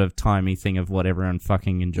sort of timey thing of what everyone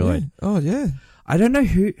fucking enjoyed. Yeah. Oh yeah. I don't know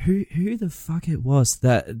who the fuck it was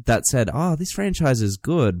that said, this franchise is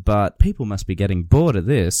good, but people must be getting bored of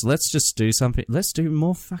this. Let's just do something. Let's do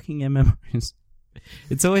more fucking MMOs.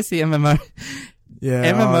 It's always the MMO.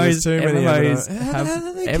 Yeah, MMOs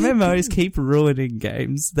keep ruining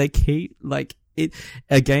games. They keep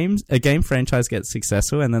a game franchise gets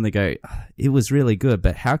successful and then they go, it was really good,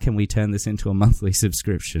 but how can we turn this into a monthly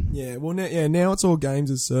subscription? Yeah, well, now it's all games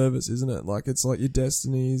as service, isn't it? Like, it's like your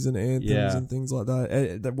Destinies and Anthems and things like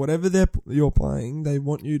that. Whatever you're playing, they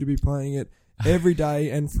want you to be playing it every day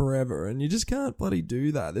and forever, and you just can't bloody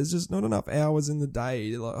do that. There's just not enough hours in the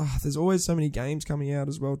day. Like, there's always so many games coming out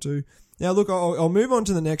as well too. Now, look, I'll move on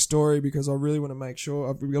to the next story because I really want to make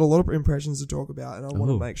sure we've got a lot of impressions to talk about, and I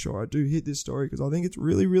want to make sure I do hit this story because I think it's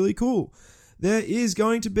really, really cool. There is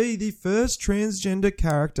going to be the first transgender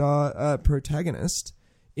character protagonist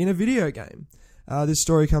in a video game. This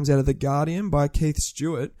story comes out of The Guardian by Keith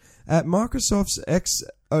Stewart. At Microsoft's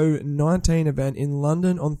X019 event in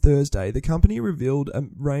London on Thursday, the company revealed a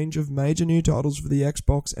range of major new titles for the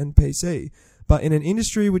Xbox and PC. But in an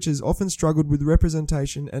industry which has often struggled with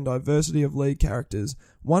representation and diversity of lead characters,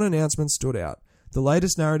 one announcement stood out. The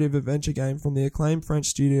latest narrative adventure game from the acclaimed French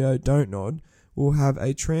studio Dontnod will have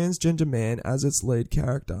a transgender man as its lead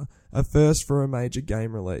character, a first for a major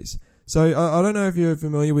game release. So I don't know if you're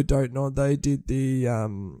familiar with Dontnod. They did the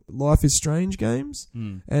Life is Strange games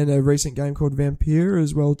and a recent game called Vampire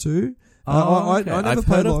as well too. I never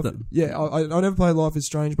played them. Yeah, I never played Life is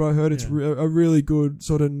Strange, but I heard it's a really good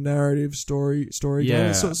sort of narrative story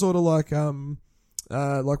game. Sort of like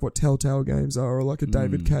what Telltale games are, or like a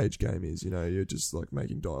David Cage game is. You know, you're just like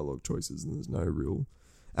making dialogue choices and there's no real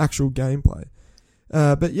actual gameplay.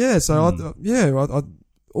 But yeah, so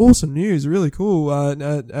awesome news, really cool.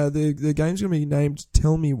 The game's going to be named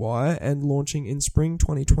Tell Me Why and launching in spring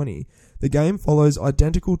 2020. The game follows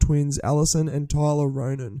identical twins Allison and Tyler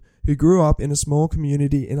Ronan, who grew up in a small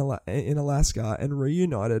community in Alaska and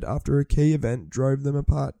reunited after a key event drove them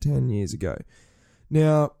apart 10 years ago.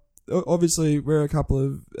 Now, obviously, we're a couple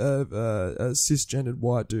of cisgendered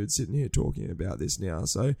white dudes sitting here talking about this now,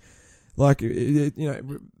 so, like, you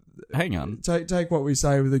know... Hang on. Take what we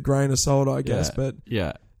say with a grain of salt, I guess, but...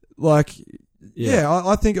 Yeah. Like... Yeah,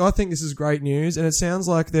 I think this is great news, and it sounds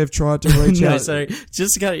like they've tried to reach out. Sorry,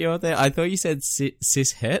 just to cut you off there. I thought you said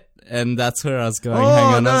cis het, and that's where I was going.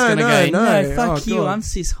 Hang on, I was going to go. Fuck you, God. I'm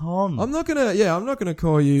cis hom. I'm not gonna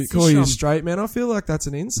call you straight, man. I feel like that's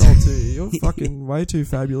an insult to you. You're fucking way too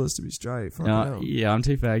fabulous to be straight. Yeah, I'm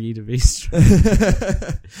too faggy to be straight.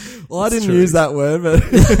 Well, I didn't use that word,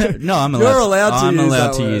 but no, I'm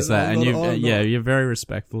allowed to use that, and you're very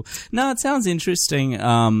respectful. No, it sounds interesting.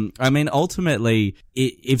 I mean, ultimately,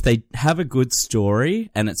 if they have a good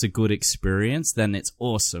story and it's a good experience, then it's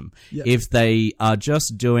awesome. Yep. If they are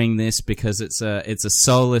just doing this because it's a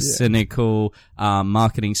soulless, cynical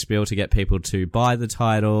marketing spiel to get people to buy the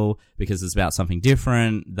title because it's about something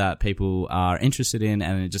different that people are interested in,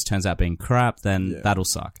 and it just turns out being crap, then that'll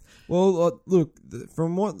suck. Well, look,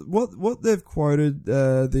 from what they've quoted,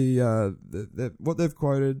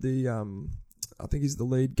 I think he's the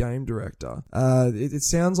lead game director. It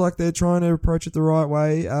sounds like they're trying to approach it the right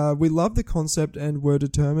way. We love the concept and were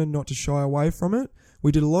determined not to shy away from it.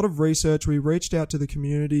 We did a lot of research. We reached out to the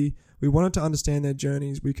community. We wanted to understand their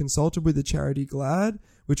journeys. We consulted with the charity GLAAD,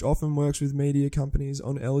 which often works with media companies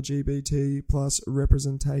on LGBT plus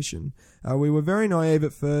representation. We were very naive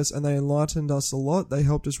at first, and they enlightened us a lot. They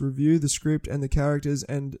helped us review the script and the characters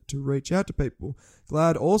and to reach out to people.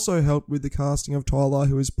 GLAAD also helped with the casting of Tyler,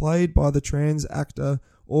 who is played by the trans actor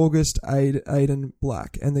August Aiden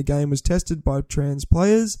Black, and the game was tested by trans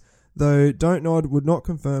players, though Dontnod would not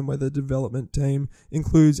confirm whether the development team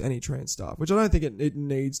includes any trans staff, which I don't think it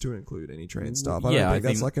needs to include any trans staff. I don't think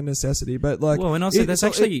that's like a necessity. But like, well, and also there's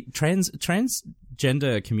actually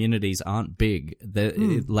transgender communities aren't big.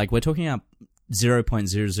 Like we're talking about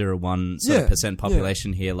 0.001% percent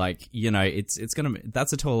population here. Like, you know, it's gonna,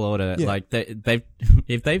 that's a tall order. Yeah. Like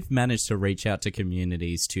if they've managed to reach out to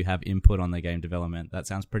communities to have input on their game development, that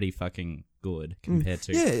sounds pretty fucking good compared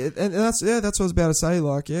to and that's what I was about to say.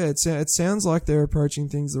 Like, it sounds like they're approaching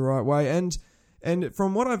things the right way. And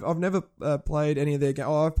from what I've never played any of their games.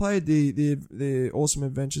 I've played the Awesome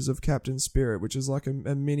Adventures of Captain Spirit, which is like a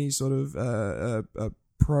mini sort of a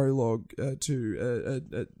prologue to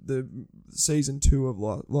the season 2 of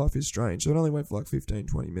Life is Strange. So it only went for like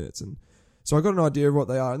 15-20 minutes, and so I got an idea of what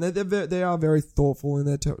they are, and they are very thoughtful in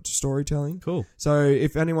their storytelling. Cool. So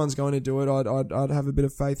if anyone's going to do it, I'd have a bit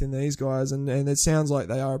of faith in these guys, and it sounds like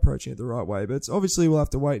they are approaching it the right way. But it's obviously we'll have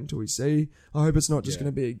to wait until we see. I hope it's not just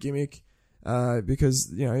going to be a gimmick.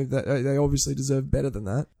 Because, you know, they obviously deserve better than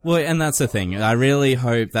that. Well, and that's the thing. I really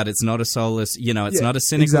hope that it's not a soulless, you know, it's not a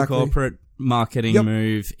cynical corporate marketing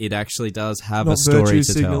move. It actually does have not a story to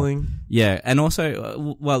signaling. tell. Yeah, and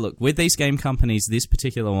also, well, look, with these game companies, this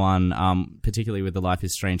particular one, particularly with the Life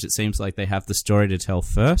is Strange, it seems like they have the story to tell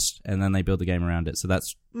first, and then they build the game around it. So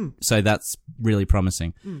that's really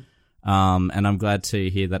promising. And I'm glad to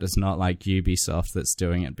hear that it's not like Ubisoft that's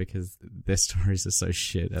doing it, because their stories are so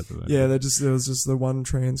shit at the moment. Yeah, there was just the one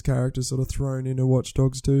trans character sort of thrown into Watch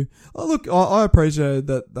Dogs 2. Oh, look, I appreciate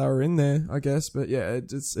that they were in there, I guess, but yeah,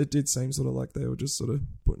 it did seem sort of like they were just sort of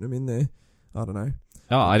putting them in there. I don't know.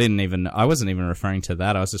 Oh, I wasn't even referring to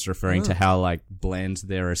that. I was just referring to how, like, bland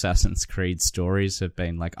their Assassin's Creed stories have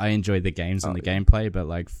been. Like, I enjoy the games and the gameplay, but,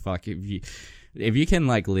 like, fuck, if you can,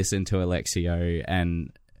 like, listen to Alexio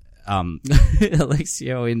and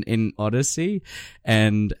Alexio in Odyssey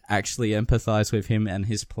and actually empathize with him and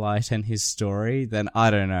his plight and his story, then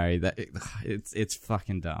I don't know, that it's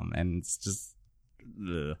fucking dumb, and it's just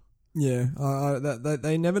ugh. Yeah,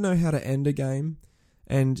 they never know how to end a game.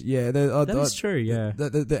 And yeah, that is true. Yeah,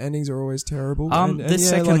 the endings are always terrible. The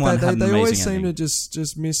second one had an amazing they always seem ending. to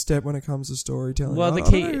just misstep when it comes to storytelling. Well, I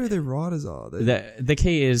don't know who their writers are. The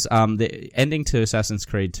key is the ending to Assassin's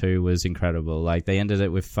Creed 2 was incredible. Like, they ended it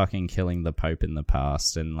with fucking killing the Pope in the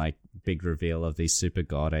past, and like big reveal of these super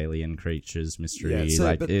god alien creatures mystery.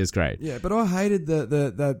 Yeah, it was great. Yeah, but I hated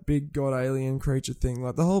that big god alien creature thing.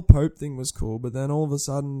 Like, the whole Pope thing was cool, but then all of a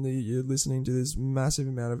sudden you're listening to this massive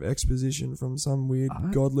amount of exposition from some weird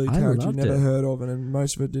godly character you never heard of, and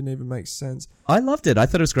most of it didn't even make sense. I loved it. I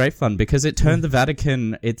thought it was great fun because it turned the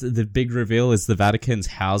Vatican. The big reveal is the Vatican's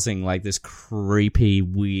housing like this creepy,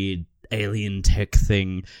 weird alien tech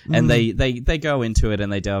thing, and they go into it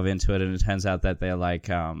and they delve into it, and it turns out that they're like,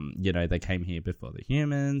 they came here before the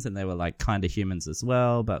humans, and they were like kind of humans as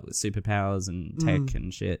well, but with superpowers and tech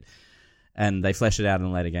and shit. And they flesh it out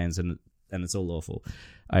in later games, and it's all awful.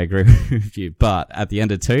 I agree with you. But at the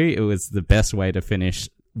end of 2, it was the best way to finish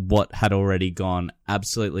what had already gone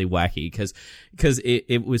absolutely wacky, because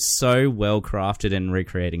it was so well crafted in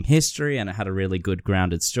recreating history, and it had a really good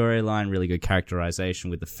grounded storyline, really good characterization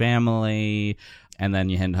with the family, and then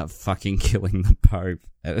you end up fucking killing the Pope.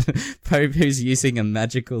 Pope who's using a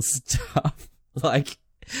magical stuff. Like,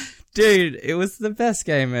 dude, it was the best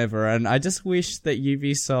game ever, and I just wish that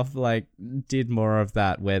Ubisoft like did more of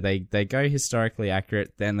that, where they go historically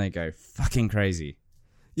accurate, then they go fucking crazy.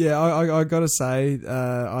 Yeah, I gotta say,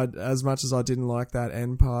 as much as I didn't like that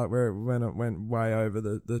end part where it went way over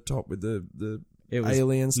the top with the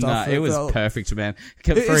alien stuff. No, it was perfect, man.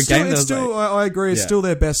 For a game that was still, I agree, it's still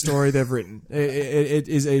their best story they've written. It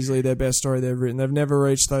is easily their best story they've written. They've never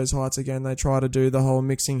reached those heights again. They try to do the whole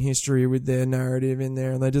mixing history with their narrative in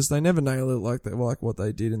there, and they never nail it like what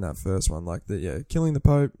they did in that first one. Like killing the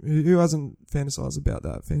Pope. Who hasn't fantasized about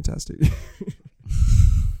that? Fantastic.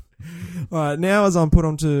 Alright, now as I'm put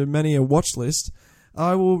onto many a watch list,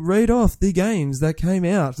 I will read off the games that came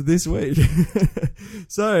out this week.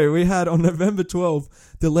 So, we had on November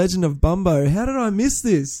 12th, The Legend of Bumbo. How did I miss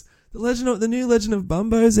this? The new Legend of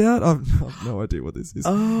Bumbo's out. I've no idea what this is.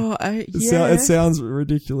 Oh, It sounds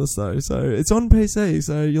ridiculous though. So, it's on PC,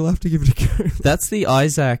 so you'll have to give it a go. That's the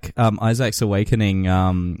Isaac's Awakening,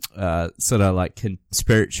 sort of like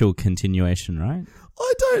spiritual continuation, right?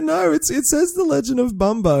 I don't know. It says The Legend of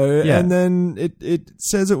Bumbo, and then it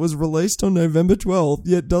says it was released on November 12th,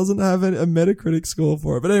 yet doesn't have a Metacritic score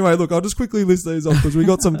for it. But anyway, look, I'll just quickly list these off because we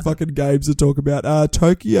got some fucking games to talk about.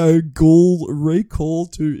 Tokyo Ghoul Recall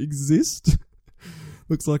to Exist.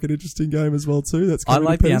 Looks like an interesting game as well too. That's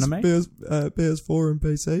coming to anime. PS4 and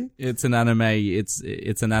PC. It's an anime.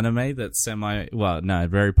 It's an anime that's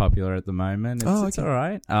very popular at the moment. It's all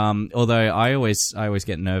right. Although I always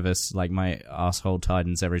get nervous, like my asshole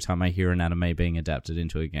tightens every time I hear an anime being adapted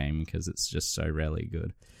into a game because it's just so rarely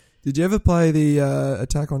good. Did you ever play the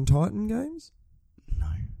Attack on Titan games?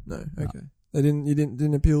 No. Okay. They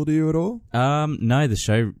didn't appeal to you at all? No, the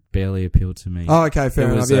show barely appealed to me. Oh, okay,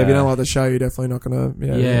 fair enough. If you don't like the show, you're definitely not gonna.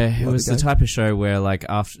 It was the type of show where, like,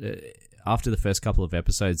 after the first couple of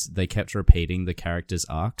episodes, they kept repeating the characters'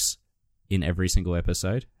 arcs in every single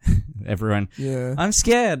episode. Everyone, I'm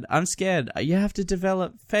scared. You have to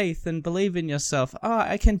develop faith and believe in yourself.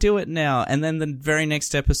 I can do it now. And then the very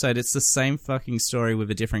next episode, it's the same fucking story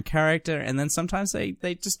with a different character. And then sometimes they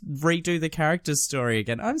just redo the character's story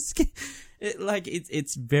again. I'm scared. It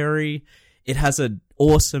has an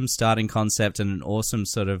awesome starting concept and an awesome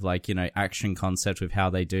sort of action concept with how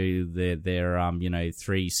they do their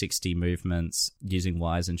 360 movements using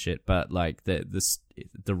Ys and shit. But the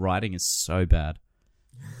writing is so bad.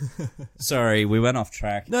 Sorry, we went off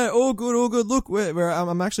track. No, all good. Look,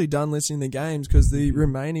 I'm actually done listing the games because the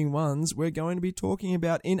remaining ones we're going to be talking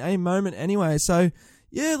about in a moment anyway. So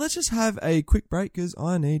yeah, let's just have a quick break because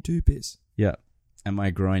I need to piss. Yeah. And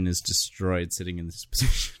my groin is destroyed sitting in this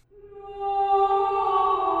position.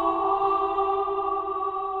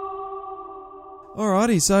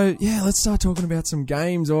 Alrighty, so yeah, let's start talking about some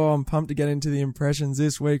games. I'm pumped to get into the impressions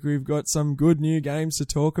this week. We've got some good new games to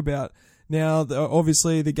talk about. Now,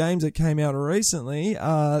 obviously, the games that came out recently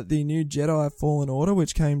are the new Jedi Fallen Order,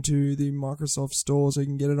 which came to the Microsoft Store, so you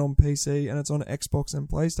can get it on PC, and it's on Xbox and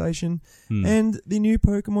PlayStation. And the new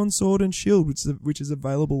Pokemon Sword and Shield, which is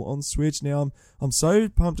available on Switch. Now, I'm so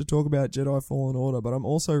pumped to talk about Jedi Fallen Order, but I'm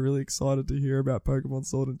also really excited to hear about Pokemon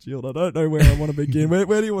Sword and Shield. I don't know where I want to begin. Where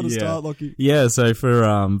do you want to start, Lockie? Yeah, so for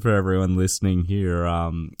everyone listening here,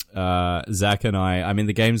 Zach and I mean,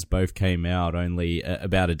 the games both came out only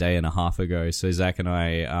about a day and a half ago, so Zach and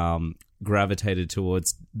I gravitated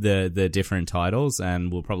towards the different titles,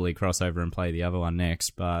 and we'll probably cross over and play the other one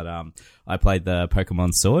next. But I played the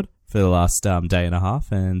Pokemon Sword for the last day and a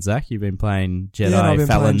half, and Zach, you've been playing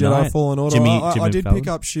Jedi Fallen Order. I did pick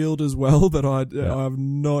up Shield as well, but I've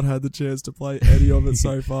not had the chance to play any of it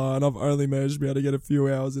so far, and I've only managed to be able to get a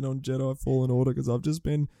few hours in on Jedi Fallen Order because I've just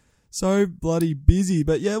been so bloody busy.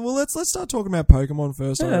 But yeah, well, let's start talking about Pokemon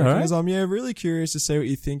first, because I'm really curious to see what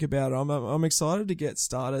you think about it. I'm excited to get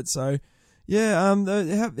started. So yeah,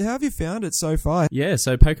 how have you found it so far? Yeah,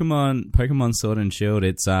 so Pokemon Sword and Shield,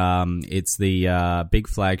 it's the big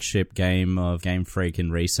flagship game of Game Freak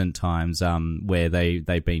in recent times, where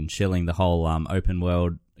they've been chilling the whole open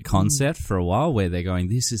world concept for a while, where they're going,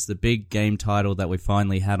 this is the big game title that we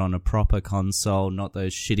finally had on a proper console, not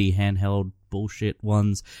those shitty handheld bullshit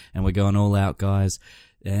ones, and we're going all out, guys,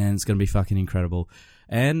 and it's going to be fucking incredible.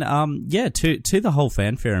 And yeah, to the whole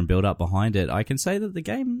fanfare and build up behind it, I can say that the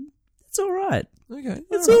game, it's all right. Okay,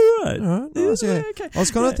 it's all right. All right, nice, yeah. Okay. I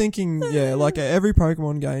was kind of thinking, like every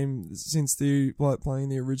Pokemon game since playing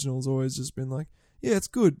the original's always just been like, yeah, it's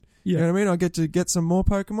good. Yeah. You know what I mean? I get to get some more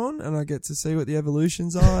Pokemon, and I get to see what the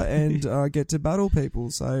evolutions are, and I get to battle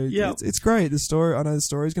people. So it's great. The story, I know the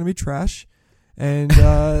story's going to be trash, and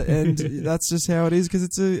that's just how it is because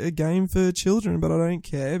it's a game for children. But I don't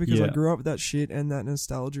care because I grew up with that shit, and that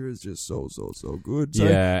nostalgia is just so good. So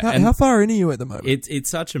how far in are you at the moment? It's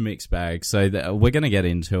such a mixed bag. So we're going to get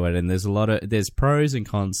into it, and there's pros and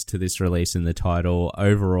cons to this release in the title.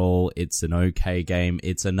 Overall, it's an okay game.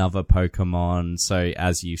 It's another Pokemon. So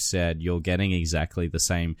as you said, you're getting exactly the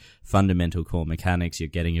same fundamental core mechanics. You're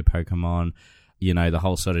getting a Pokemon. You know, the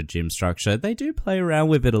whole sort of gym structure. They do play around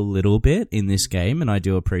with it a little bit in this game, and I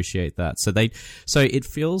do appreciate that. So it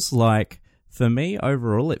feels like, for me,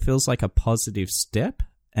 overall, it feels like a positive step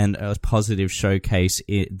and a positive showcase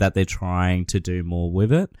that they're trying to do more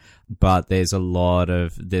with it. But there's a lot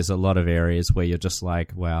of areas where you're just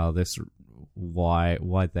like, wow,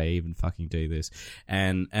 why'd they even fucking do this?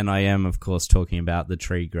 And I am, of course, talking about the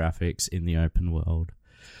tree graphics in the open world.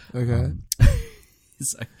 Okay.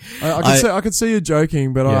 So, I can see you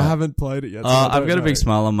joking, but I haven't played it yet. So I've got a big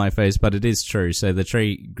smile on my face, but it is true. So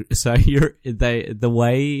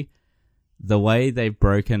the way they've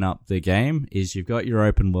broken up the game is you've got your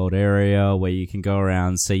open world area where you can go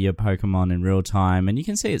around, see your Pokemon in real time, and you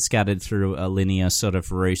can see it scattered through a linear sort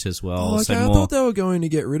of route as well. Oh, okay. I thought they were going to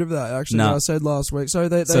get rid of that, actually, I said last week. So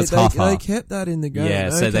they kept that in the game. Yeah,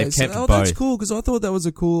 okay. So they've kept both. That's cool, because I thought that was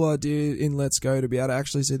a cool idea in Let's Go to be able to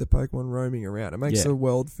actually see the Pokemon roaming around. It makes the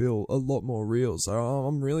world feel a lot more real, so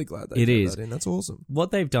I'm really glad they kept that in. That's awesome. What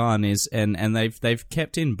they've done is, and they've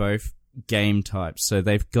kept in both game types. So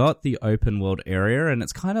they've got the open world area, and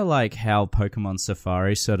it's kind of like how Pokemon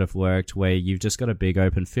Safari sort of worked, where you've just got a big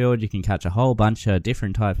open field. You can catch a whole bunch of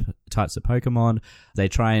different types of Pokemon. They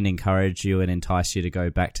try and encourage you and entice you to go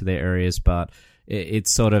back to their areas, but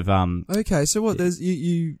it's sort of okay. So what? There's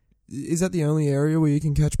you. Is that the only area where you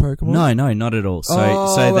can catch Pokemon? No, not at all.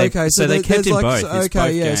 So they kept in both.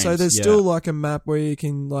 Okay, yeah. So there's still like a map where you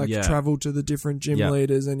can travel to the different gym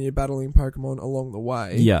leaders, and you're battling Pokemon along the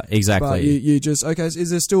way. Yeah, exactly. But you just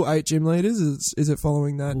is there still 8 gym leaders? Is it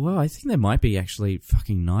following that? Well, I think there might be actually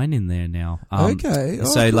fucking 9 in there now. Okay.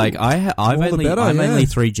 So cool. like I'm only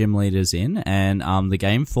 3 gym leaders in, and the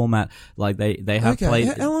game format, like they have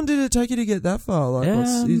played. How long did it take you to get that far? Like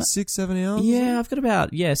 6-7 hours? Yeah, I've got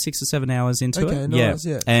about 6 or 7 hours into it. Nice,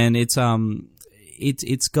 yeah. And it's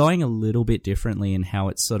going a little bit differently in how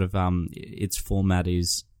it's sort of its format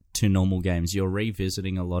is to normal games. You're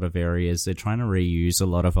revisiting a lot of areas. They're trying to reuse a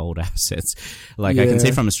lot of old assets. Like I can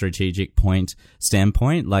see from a strategic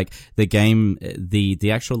standpoint, like the game,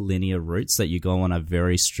 the actual linear routes that you go on are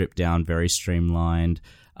very stripped down, very streamlined.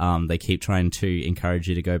 They keep trying to encourage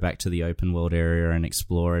you to go back to the open world area and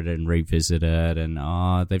explore it and revisit it, and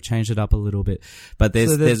they've changed it up a little bit. But they've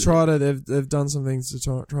done some things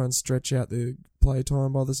to try and stretch out the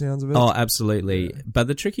playtime by the sounds of it. Oh, absolutely. Yeah. But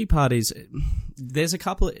the tricky part is there's a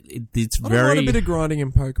couple. It's I don't mind a bit of grinding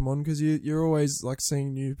in Pokemon because you're always like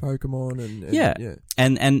seeing new Pokemon and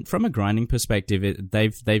And from a grinding perspective,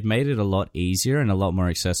 they've made it a lot easier and a lot more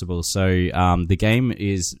accessible. So the game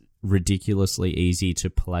is ridiculously easy to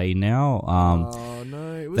play now.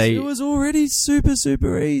 It was already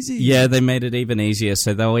super easy. Yeah, they made it even easier,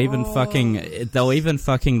 so they'll even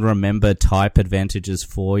fucking remember type advantages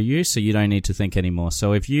for you, so you don't need to think anymore.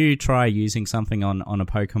 So if you try using something on a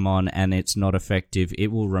Pokemon and it's not effective,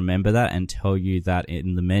 it will remember that and tell you that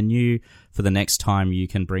in the menu for the next time you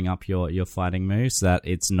can bring up your fighting moves that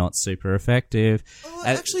it's not super effective.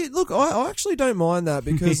 Actually, look, I actually don't mind that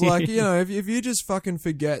because, like, you know, if you just fucking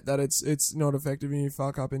forget that it's not effective and you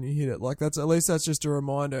fuck up and you hit it, like that's just a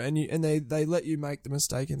reminder, and they let you make the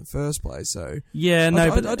mistake in the first place. So yeah,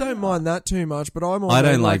 but I don't mind that too much. But I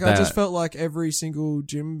don't like that. I just felt like every single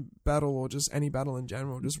gym battle or just any battle in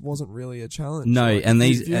general just wasn't really a challenge. No, like, and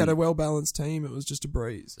if you had a well balanced team, it was just a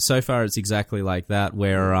breeze. So far, it's exactly like that.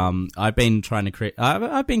 Where I've been trying to create.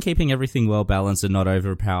 I've been keeping everything well balanced and not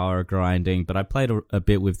overpower or grinding. But I played a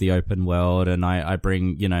bit with the open world, and I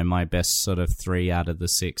bring my best sort of 3 out of the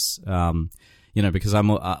 6. Because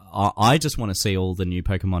I just want to see all the new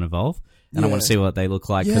Pokemon evolve. And I want to see what they look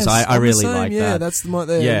like because I really like that. Yeah, that's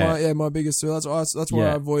my biggest thrill. That's why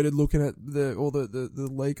I avoided looking at the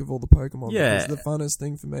leak of all the Pokemon. Yeah, because the funnest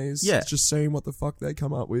thing for me is just seeing what the fuck they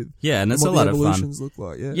come up with. Yeah, and it's a lot of fun. What the evolutions look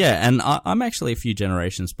like. Yeah, and I'm actually a few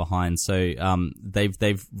generations behind. So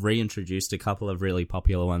they've reintroduced a couple of really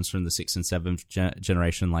popular ones from the 6th and 7th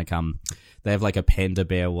generation. Like they have like a Panda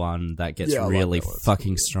Bear one that gets really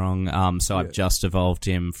fucking strong. So I've just evolved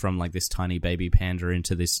him from like this tiny baby panda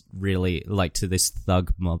into this really to this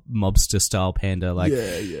thug mobster style panda, like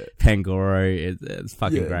Pangoro. It's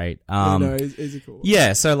fucking great. He's cool.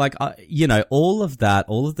 Yeah, so like all of that,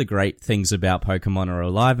 all of the great things about Pokemon are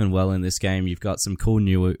alive and well in this game. You've got some cool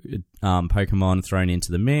new Pokemon thrown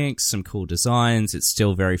into the mix, some cool designs. It's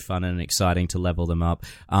still very fun and exciting to level them up.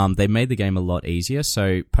 They made the game a lot easier,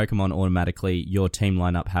 so Pokemon automatically, your team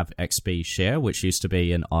lineup have XP share, which used to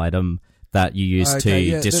be an item that you use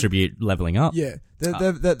to distribute leveling up. Yeah.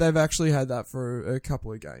 They've actually had that for a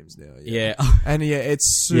couple of games now. Yeah. And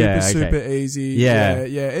it's super easy. Yeah.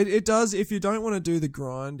 It does. If you don't want to do the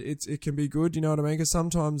grind, it can be good. You know what I mean? Because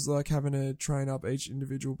sometimes like having to train up each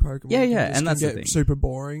individual Pokemon. And that's can the thing. Super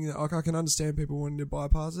boring. Like I can understand people wanting to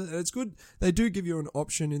bypass it. And it's good. They do give you an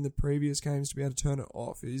option in the previous games to be able to turn it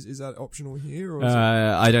off. Is that optional here? Or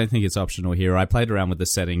I don't think it's optional here. I played around with the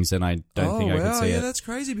settings and I don't think I could see it. Yeah, that's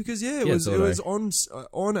crazy because it was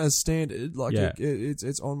on as standard. Like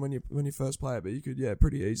it's on when you first play it, but you could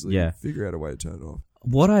pretty easily figure out a way to turn it off.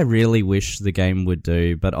 What I really wish the game would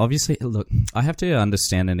do, but obviously, look, I have to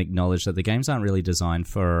understand and acknowledge that the games aren't really designed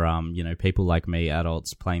for, people like me,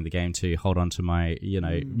 adults, playing the game to hold on to my,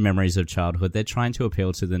 memories of childhood. They're trying to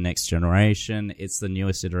appeal to the next generation. It's the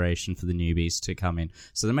newest iteration for the newbies to come in.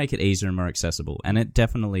 So they make it easier and more accessible. And it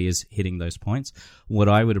definitely is hitting those points. What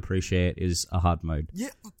I would appreciate is a hard mode. Yeah,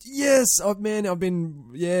 yes, that's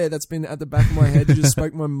been at the back of my head. You just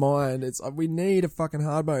spoke my mind. We need a fucking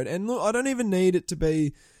hard mode. And look, I don't even need it to be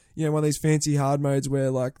one of these fancy hard modes where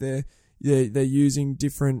like they're using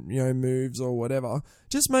different moves or whatever.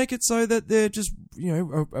 Just make it so that they're just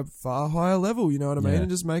a far higher level. You know what I mean? And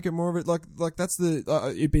just make it more of it like that's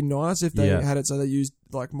the. It'd be nice if they had it so they used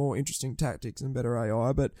like more interesting tactics and better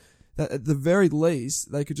AI, but that at the very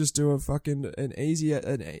least they could just do an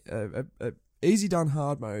easy done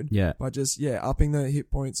hard mode by just upping the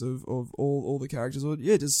hit points of all the characters, or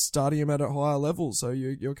just starting them at a higher level, so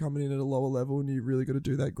you're coming in at a lower level and you really got to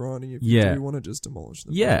do that grinding if you do want to just demolish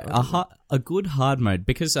them. A good hard mode,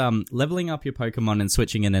 because leveling up your Pokemon and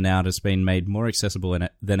switching in and out has been made more accessible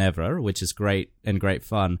than ever, which is great and great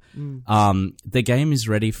fun. The game is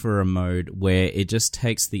ready for a mode where it just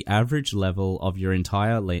takes the average level of your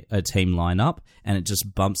entire team lineup and it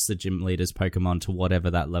just bumps the gym leader's Pokemon to whatever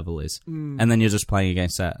that level is. And then you're just playing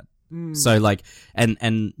against that. So like, and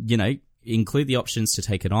include the options to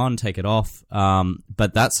take it on, take it off.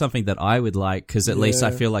 But that's something that I would like, because at least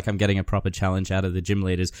I feel like I'm getting a proper challenge out of the gym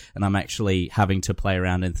leaders, and I'm actually having to play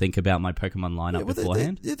around and think about my Pokemon lineup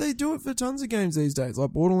beforehand. They do it for tons of games these days.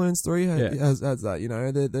 Like Borderlands 3 has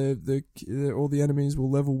that. All the enemies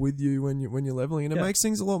will level with you when you're leveling, and it makes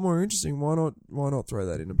things a lot more interesting. Why not throw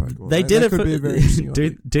that into Pokemon? They did it for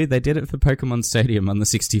dude. They did it for Pokemon Stadium on the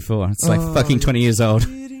 64. It's like fucking 20 years old.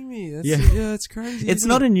 me. It's crazy. It's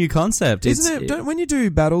not a new concept. Isn't it? When you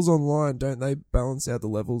do battles online, don't they balance out the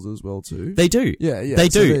levels as well too? They do. Yeah. They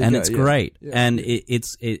do, and it's great. Yeah. And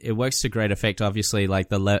it works to great effect. Obviously, like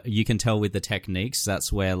you can tell with the techniques,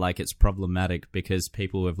 that's where like it's problematic because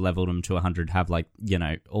people who have leveled them to 100 have like, you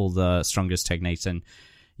know, all the strongest techniques. And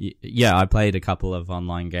yeah, I played a couple of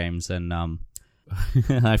online games and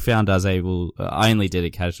I found I was able. I only did it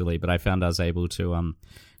casually, but I found I was able to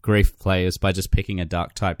grief players by just picking a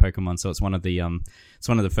dark type Pokemon. So it's one of the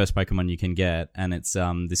first Pokemon you can get, and it's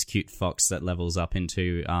this cute fox that levels up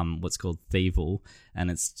into what's called Thievul, and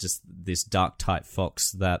it's just this dark type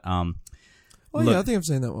fox that I think I've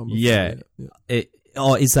seen that one before. Yeah.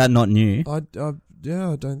 Is that not new?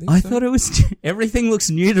 I don't think so. I thought it was... Everything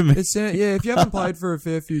looks new to me. If you haven't played for a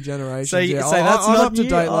fair few generations... So that's I'm not up to new?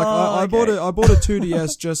 date. Like, I bought a 2DS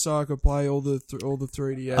just so I could play all the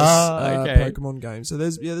 3DS Pokemon games. So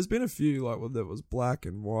there's been a few, like, there was Black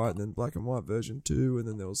and White, and then Black and White version 2, and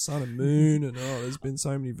then there was Sun and Moon, and there's been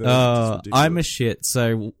so many versions. I'm a shit.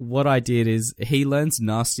 So what I did is, he learns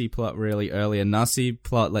Nasty Plot really early, and Nasty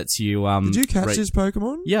Plot lets you... Did you catch this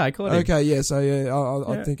Pokemon? Yeah, I caught him. Okay, yeah, so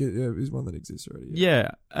I think it is one that exists already.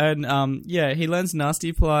 Yeah, and he learns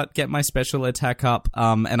Nasty Plot, get my special attack up,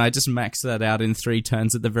 and I just max that out in 3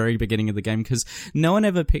 turns at the very beginning of the game, because no one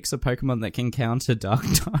ever picks a Pokemon that can counter Dark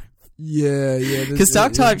type. Yeah. Because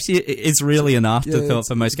Dark types is really an afterthought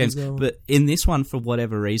for most games, but in this one, for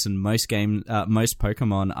whatever reason, most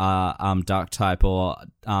Pokemon are Dark type or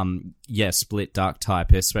split Dark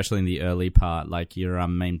type, especially in the early part, like your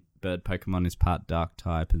main bird Pokemon is part Dark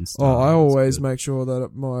type and stuff. I always make sure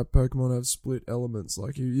that my Pokemon have split elements.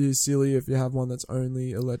 Like, you're silly if you have one that's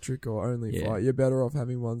only electric or only fire. You're better off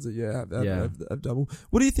having ones that have double.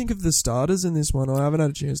 What do you think of the starters in this one? I haven't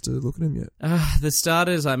had a chance to look at them yet. The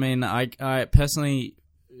starters, I mean, I personally,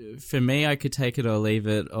 for me, I could take it or leave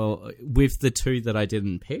it, or with the 2 that I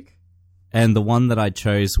didn't pick. And the one that I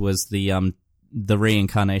chose was the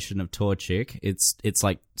reincarnation of Torchic.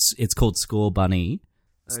 It's called Score Bunny.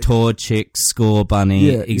 It's Torchic, Score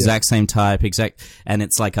Bunny, same type, and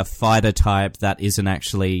it's like a fighter type that isn't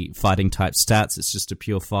actually fighting type stats. It's just a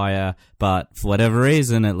pure fire, but for whatever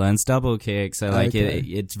reason, it learns double kick. So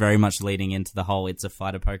it's very much leading into the whole. It's a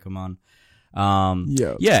fighter Pokemon.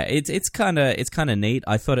 It's kind of neat.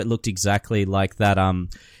 I thought it looked exactly like that.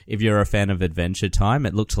 If you're a fan of Adventure Time,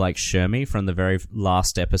 it looked like Shermie from the very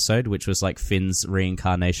last episode, which was like Finn's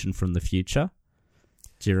reincarnation from the future.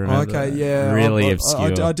 Do you remember? Okay, yeah. Really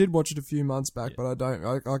obscure. I did watch it a few months back, but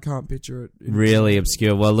I can't picture it. Really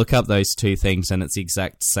obscure. Well, look up those 2 things, and it's the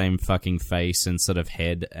exact same fucking face and sort of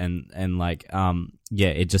head, and like,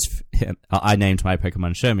 it just... I named my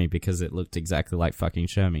Pokemon Shermie because it looked exactly like fucking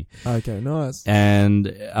Shermie. Okay, nice.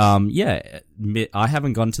 And, I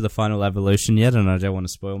haven't gone to the final evolution yet, and I don't want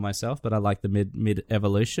to spoil myself, but I like the mid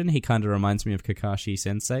evolution. He kind of reminds me of Kakashi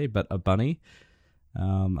Sensei, but a bunny.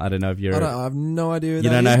 I don't know if you're... I have no idea who you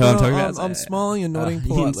don't know who I'm talking about? I'm smiling and nodding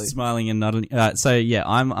politely. Smiling and nodding. So yeah,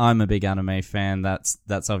 I'm a big anime fan.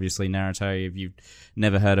 That's obviously Naruto. If you've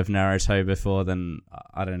never heard of Naruto before, then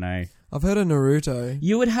I don't know. I've heard of Naruto.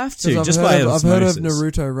 You would have to, I've heard of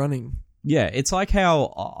Naruto running. Yeah, it's like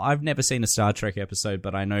how I've never seen a Star Trek episode,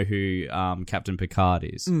 but I know who Captain Picard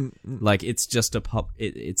is. Like, it's just a pop...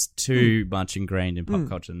 It's too much ingrained in pop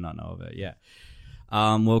culture to not know of it, yeah.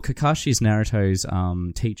 Well, Kakashi's Naruto's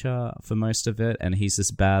teacher for most of it, and he's this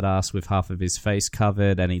badass with half of his face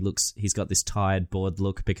covered, and he's got this tired, bored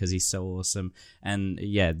look because he's so awesome. And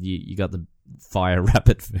yeah, you got the Fire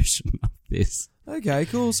Rapid version of this. Okay,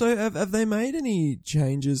 cool. So have they made any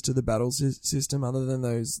changes to the battle system other than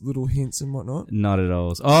those little hints and whatnot? Not at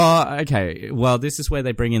all. Oh, okay. Well, this is where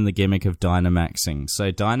they bring in the gimmick of Dynamaxing.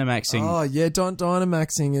 So Dynamaxing... Oh, yeah,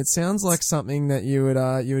 Dynamaxing. It sounds like something that you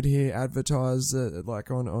would hear advertised like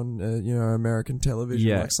on American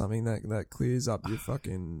television, like something that clears up your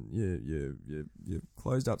fucking your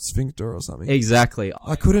closed up sphincter or something. Exactly.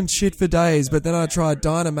 I couldn't shit for days, but then I tried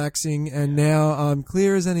Dynamaxing and now I'm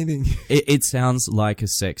clear as anything. It sounds like a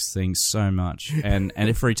sex thing so much, and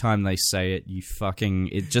every time they say it,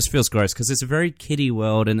 it just feels gross because it's a very kiddie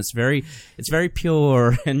world and it's very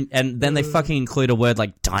pure, and then they fucking include a word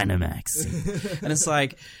like Dynamax, and it's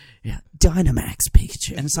like, yeah, Dynamax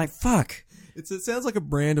Pikachu, and it's like, fuck. It sounds like a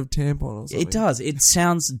brand of tampon or something. It does. It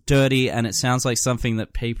sounds dirty, and it sounds like something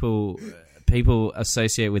that people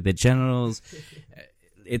associate with their genitals.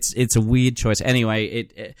 it's a weird choice.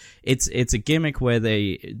 Anyway, it's a gimmick where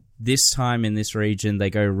this time in this region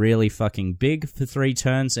they go really fucking big for 3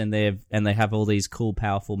 turns, and they have all these cool,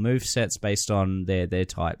 powerful move sets based on their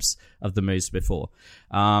types of the moves before.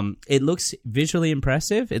 It looks visually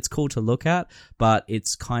impressive. It's cool to look at, but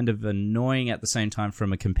it's kind of annoying at the same time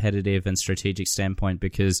from a competitive and strategic standpoint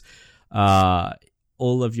because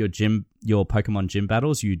all of your Pokemon gym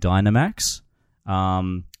battles you Dynamax.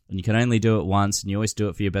 And you can only do it once, and you always do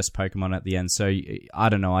it for your best Pokemon at the end. So, I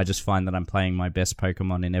don't know, I just find that I'm playing my best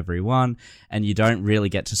Pokemon in every one, and you don't really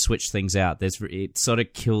get to switch things out. It sort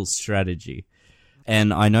of kills strategy.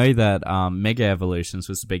 And I know that Mega Evolutions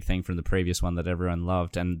was the big thing from the previous one that everyone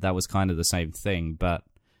loved, and that was kind of the same thing, but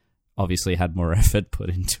obviously had more effort put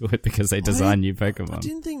into it because they designed new Pokemon. I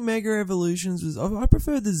didn't think Mega Evolutions was... I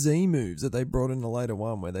preferred the Z moves that they brought in the later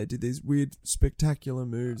one, where they did these weird, spectacular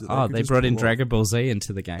moves. They brought in Dragon Ball Z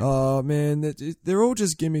into the game. Oh, man, they're all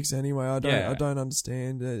just gimmicks anyway. I don't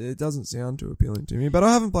understand. It doesn't sound too appealing to me, but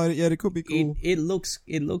I haven't played it yet. It could be cool. It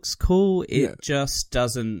looks cool. It just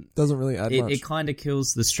doesn't really add much. It kind of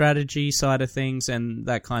kills the strategy side of things, and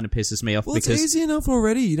that kind of pisses me off. Well, because it's easy enough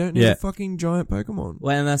already. You don't need a fucking giant Pokemon.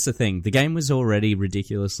 Well, and that's the thing. The game was already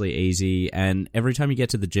ridiculously easy, and every time you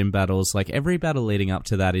get to the gym battles, like every battle leading up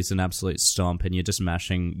to that is an absolute stomp, and you're just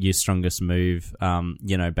mashing your strongest move,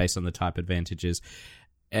 based on the type advantages.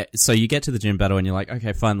 So you get to the gym battle, and you're like,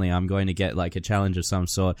 okay, finally, I'm going to get like a challenge of some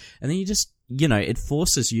sort, and then you just, it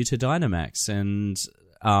forces you to Dynamax, and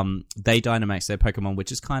they Dynamax their Pokemon,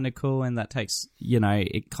 which is kind of cool, and that takes,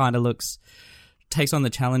 it kind of takes on the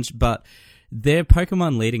challenge, but their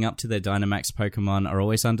Pokemon leading up to their Dynamax Pokemon are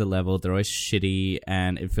always underleveled, they're always shitty,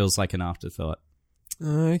 and it feels like an afterthought.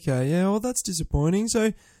 Okay, yeah, well, that's disappointing.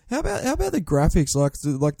 So, how about the graphics,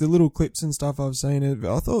 like the little clips and stuff I've seen?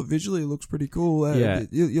 I thought visually it looks pretty cool. Yeah.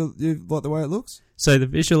 You like the way it looks? So the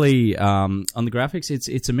visually, on the graphics,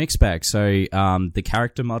 it's a mixed bag. So the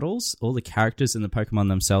character models, all the characters in the Pokemon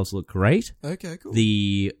themselves look great. Okay, cool.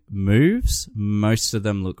 The moves, most of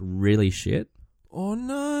them look really shit. Oh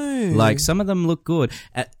no! Like, some of them look good.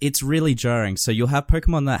 It's really jarring. So you'll have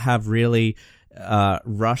Pokemon that have really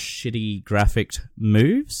shitty graphic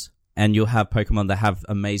moves, and you'll have Pokemon that have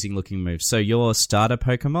amazing looking moves. So your starter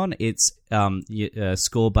Pokemon, it's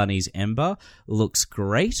Score Bunny's Ember, looks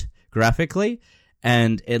great graphically,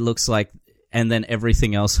 and it looks like... And then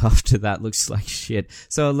everything else after that looks like shit.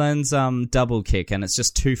 So it learns Double Kick, and it's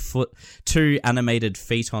just two animated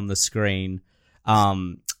feet on the screen,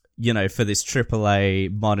 for this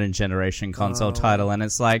AAA modern generation console title, and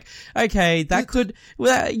it's like, okay, that could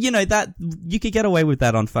you could get away with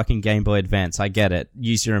that on fucking Game Boy Advance. I get it.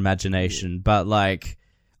 Use your imagination, but like,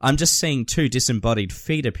 I'm just seeing 2 disembodied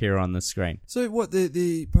feet appear on the screen. So what,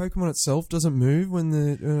 the Pokemon itself doesn't move when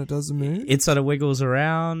it does the move? It sort of wiggles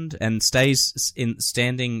around and stays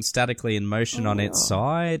standing statically in motion on its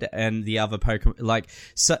side, and the other Pokemon...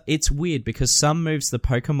 so it's weird because some moves the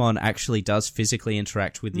Pokemon actually does physically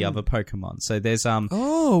interact with the other Pokemon. So there's...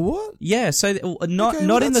 Oh, what? Yeah, so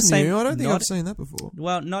not in the same... New. I don't think I've seen that before.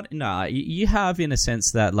 Well, you have in a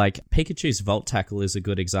sense that, like, Pikachu's Volt Tackle is a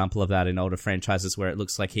good example of that in older franchises where it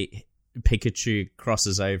looks like Pikachu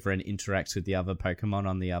crosses over and interacts with the other Pokemon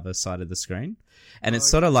on the other side of the screen. And it's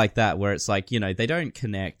sort of like that, where it's like, they don't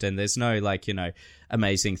connect, and there's no, like,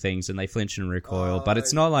 amazing things, and they flinch and recoil, but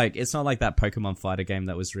it's not like that Pokemon fighter game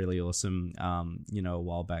that was really awesome, a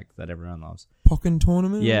while back that everyone loves. Pokken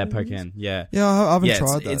Tournament? Yeah, Pokken, yeah. Yeah, I haven't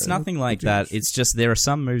tried that. It's nothing like that. It's just there are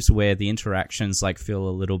some moves where the interactions like feel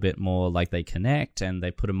a little bit more like they connect, and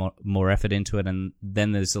they put more effort into it, and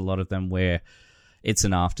then there's a lot of them where it's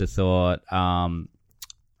an afterthought.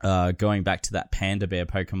 Going back to that Panda Bear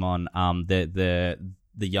Pokemon,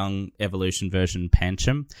 the young evolution version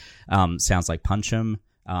Pancham sounds like Puncham,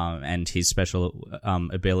 and his special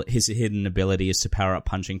ability, his hidden ability is to power up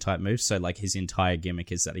punching type moves. So like his entire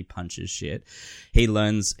gimmick is that he punches shit. He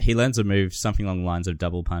learns a move something along the lines of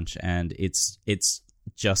Double Punch, and it's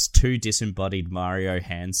just 2 disembodied Mario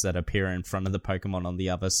hands that appear in front of the Pokemon on the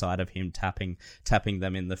other side of him, tapping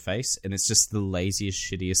them in the face, and it's just the laziest,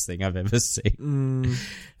 shittiest thing I've ever seen.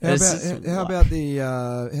 How about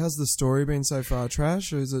how's the story been so far?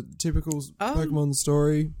 Trash, or is it typical Pokemon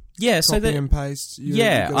story? Yeah, copy and paste.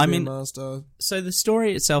 Master. So the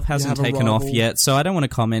story itself hasn't taken off yet, so I don't want to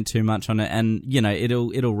comment too much on it. And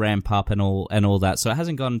it'll ramp up and all that. So it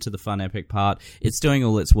hasn't gotten to the fun epic part. It's doing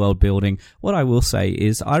all its world building. What I will say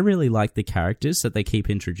is I really like the characters that they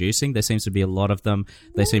keep introducing. There seems to be a lot of them.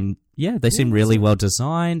 They seem really well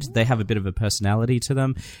designed. They have a bit of a personality to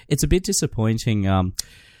them. It's a bit disappointing.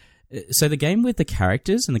 So the game with the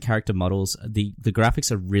characters and the character models, the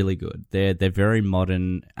graphics are really good. They're very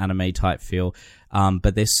modern anime type feel,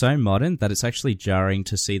 but they're so modern that it's actually jarring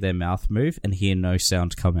to see their mouth move and hear no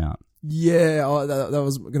sound come out. Yeah, that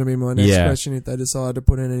was going to be my next question. If they decided to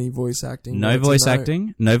put in any voice acting, no voice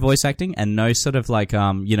acting, and no sort of like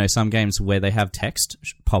some games where they have text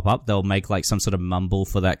pop up, they'll make like some sort of mumble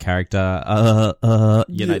for that character,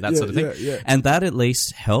 that sort of thing, and that at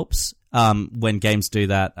least helps. When games do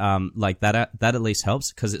that, that at least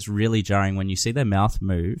helps because it's really jarring when you see their mouth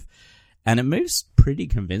move, and it moves pretty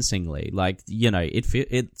convincingly. Like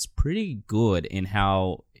it's pretty good in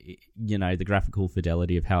how. The graphical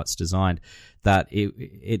fidelity of how it's designed, that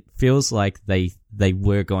it feels like they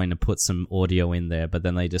were going to put some audio in there, but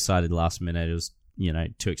then they decided last minute it was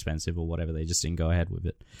too expensive or whatever. They just didn't go ahead with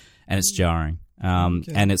it, and it's jarring.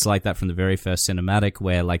 And it's like that from the very first cinematic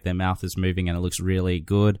where like their mouth is moving and it looks really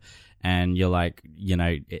good, and you're like,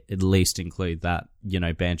 at least include that,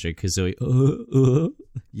 Banjo-Kazooie,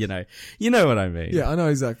 you know what I mean. Yeah, I know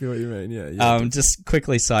exactly what you mean. Yeah. Just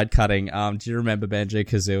quickly side cutting. Do you remember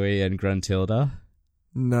Banjo-Kazooie and Gruntilda?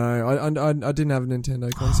 No, I didn't have a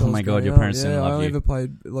Nintendo console. Oh my god, your parents didn't love you. I only ever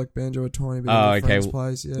played like Banjo a tiny bit. Oh, okay.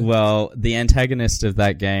 Place, yeah. Well, the antagonist of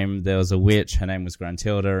that game, there was a witch. Her name was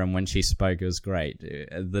Gruntilda, and when she spoke, it was great.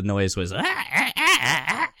 The noise was.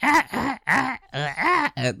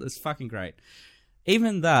 It's fucking great.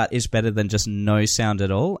 Even that is better than just no sound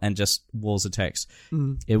at all and just walls of text.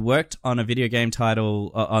 It worked on a video game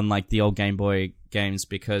title on like the old Game Boy games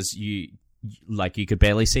because you could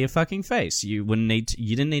barely see a fucking face. You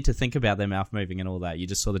didn't need to think about their mouth moving and all that. You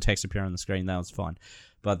just saw the text appear on the screen. That was fine.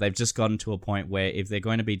 But they've just gotten to a point where if they're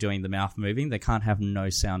going to be doing the mouth moving, they can't have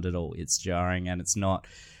no sound at all. It's jarring and it's not.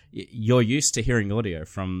 You're used to hearing audio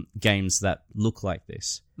from games that look like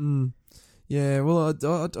this. Yeah, well, I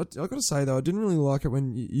got to say, though, I didn't really like it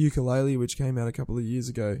when Yooka-Laylee, which came out a couple of years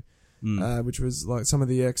ago, which was like some of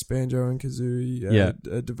the ex-Banjo and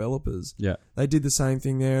Kazooie developers. Yeah. They did the same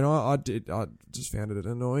thing there, and I just found it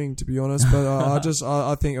annoying, to be honest, but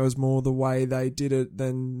I think it was more the way they did it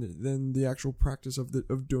than the actual practice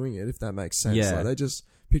of doing it, if that makes sense. Yeah. Like, they just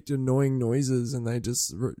picked annoying noises and they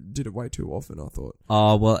just did it way too often, I thought.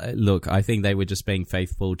 Oh, well, look, I think they were just being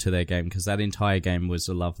faithful to their game because that entire game was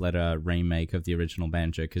a love letter remake of the original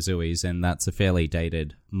Banjo-Kazooies, and that's a fairly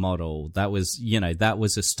dated model. That was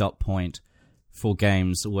a stop point for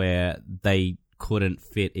games where they couldn't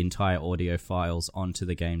fit entire audio files onto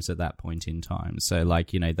the games at that point in time. So,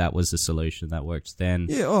 that was a solution that worked then.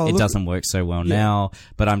 Yeah, it doesn't work so well now,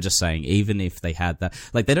 but I'm just saying, even if they had that,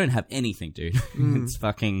 they don't have anything, dude. It's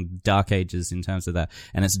fucking Dark Ages in terms of that,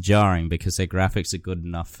 and it's jarring because their graphics are good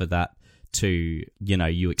enough for that to,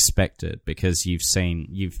 you expect it because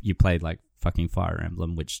you played like fucking Fire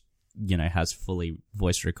Emblem, which, has fully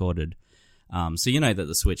voice recorded. So you know that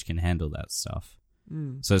the Switch can handle that stuff.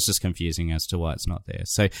 So it's just confusing as to why it's not there.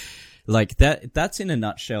 So, that's in a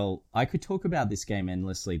nutshell. I could talk about this game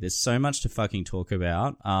endlessly. There's so much to fucking talk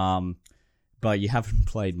about. But you haven't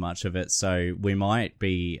played much of it, so we might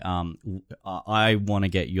be... I want to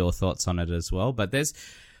get your thoughts on it as well. But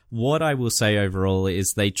what I will say overall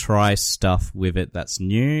is they try stuff with it that's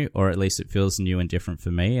new, or at least it feels new and different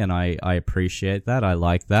for me, and I appreciate that. I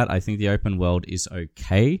like that. I think the open world is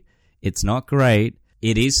okay. It's not great.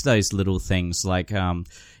 It is those little things like,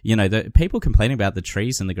 the people complaining about the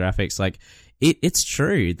trees and the graphics. Like, it's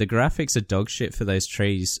true. The graphics are dog shit for those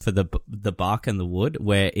trees, for the bark and the wood,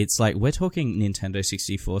 where it's like, we're talking Nintendo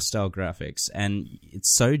 64 style graphics. And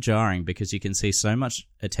it's so jarring because you can see so much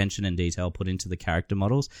attention and detail put into the character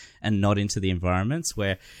models and not into the environments,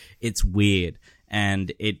 where it's weird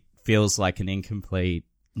and it feels like an incomplete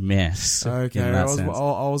mess. Okay, I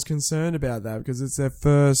was concerned about that because it's their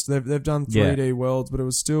first. They've done 3D worlds, but it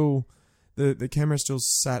was still the camera still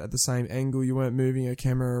sat at the same angle. You weren't moving a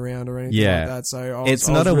camera around or anything like that. So it's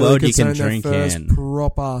not a world you can drink in.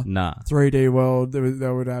 Proper 3D world, they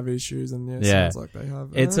would have issues, and it sounds like they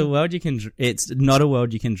have. It's a world you can. It's not a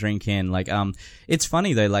world you can drink in. Like it's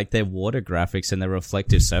funny though. Like their water graphics and their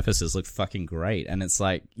reflective surfaces look fucking great, and it's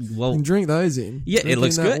like, well, you can drink those in. Yeah, it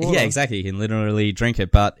looks good. Water. Yeah, exactly. You can literally drink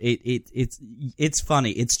it, but it's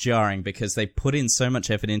funny. It's jarring because they put in so much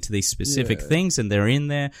effort into these specific things, and they're in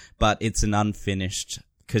there, but it's an unfinished,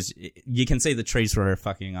 because you can see the trees were a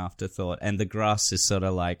fucking afterthought, and the grass is sort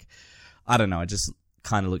of like, I don't know, it just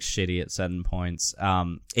kind of looks shitty at certain points.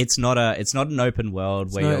 It's not an open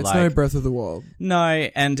world where it's no Breath of the Wild. No,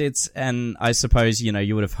 and I suppose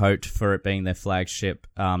you would have hoped for it being their flagship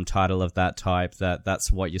title of that type.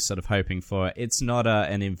 That's what you're sort of hoping for. It's not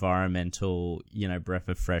an environmental breath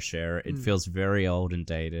of fresh air. It feels very old and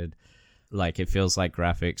dated. Like, it feels like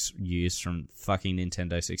graphics used from fucking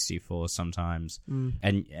Nintendo 64 sometimes.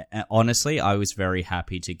 And honestly, I was very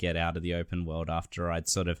happy to get out of the open world after I'd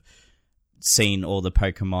sort of seen all the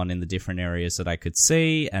Pokemon in the different areas that I could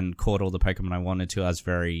see and caught all the Pokemon I wanted to. I was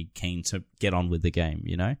very keen to get on with the game,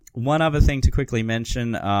 you know? One other thing to quickly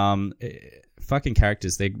mention, fucking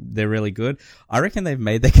characters, they're really good. I reckon they've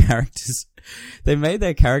made their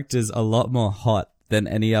characters a lot more hot than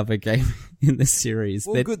any other game in the series.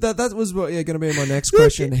 Well, good. That was what going to be my next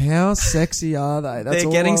question. How sexy are they? That's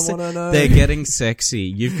all I want to know. They're getting sexy.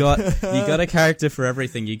 You got a character for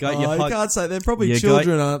everything. You got your. You can't say they're probably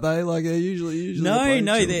children, aren't they? Like they're usually.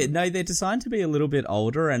 They're designed to be a little bit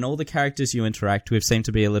older, and all the characters you interact with seem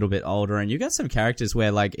to be a little bit older. And you got some characters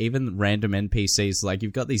where, like, even random NPCs, like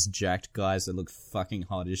you've got these jacked guys that look fucking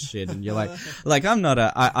hot as shit, and you're like, I'm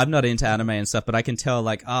not into anime and stuff, but I can tell,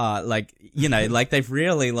 like, you know, like they've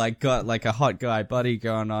really like got like a hot guy buddy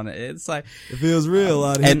going on. It's like it feels real.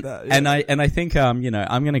 And I think you know,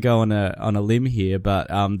 I'm going to go on a limb here, but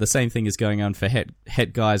the same thing is going on for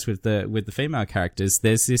het guys with the female characters.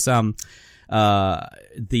 There's this the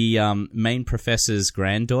main professor's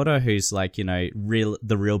granddaughter, who's like, you know,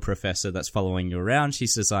 the real professor that's following you around.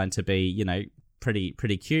 She's designed to be, you know,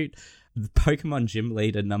 pretty cute. The Pokemon Gym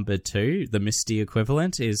Leader number 2, the Misty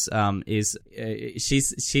equivalent, she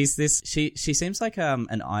seems like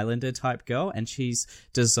an Islander type girl, and she's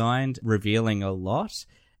designed revealing a lot,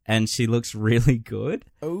 and she looks really good.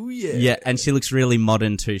 Oh yeah. Yeah, and she looks really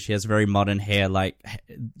modern too. She has very modern hair, like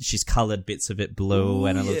she's coloured bits of it blue,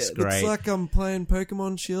 and it looks great. It's like I'm playing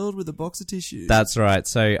Pokemon Shield with a box of tissue. That's right.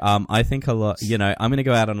 So I think a lot, you know, I'm going to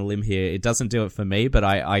go out on a limb here. It doesn't do it for me, but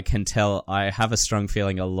I can tell, I have a strong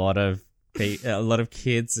feeling a lot of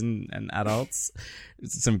kids and adults,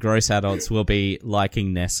 some gross adults, will be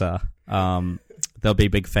liking Nessa. They'll be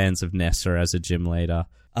big fans of Nessa as a gym leader.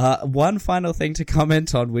 One final thing to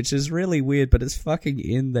comment on, which is really weird, but it's fucking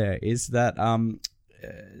in there, is that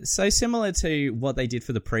so similar to what they did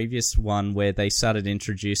for the previous one, where they started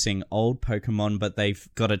introducing old Pokemon, but they've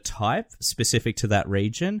got a type specific to that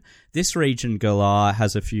region. This region, Galar,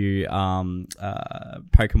 has a few Pokemon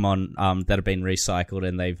that have been recycled,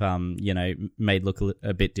 and they've you know, made look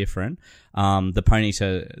a bit different. The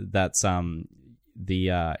Ponyta, that's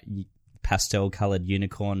the pastel-coloured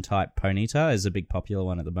unicorn-type Ponyta, is a big popular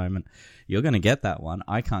one at the moment. You're going to get that one.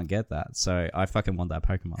 I can't get that, so I fucking want that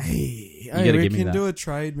Pokemon. Hey, we can do a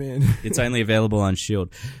trade, man. It's only available on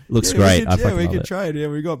Shield. Looks great. We could trade. Yeah,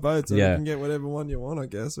 we got both, so we can get whatever one you want, I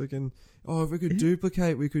guess. We can... Oh, if we could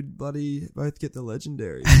duplicate, we could bloody both get the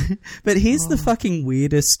legendary. But here's the fucking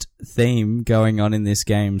weirdest theme going on in this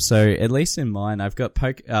game. So at least in mine, I've got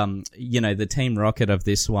you know, the Team Rocket of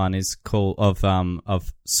this one is called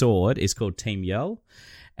of Sword is called Team Yell,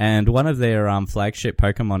 and one of their flagship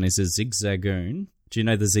Pokemon is a Zigzagoon. Do you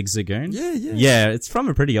know the Zigzagoon? Yeah. Yeah, it's from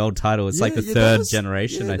a pretty old title. It's like the third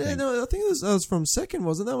generation, I think. No, I think that was from second,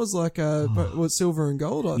 wasn't it? That was like Silver and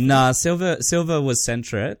Gold, I think. Nah, Silver was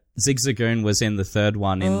Centret. Zigzagoon was in the third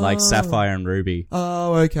one in like Sapphire and Ruby.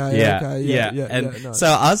 Oh, okay. Yeah. So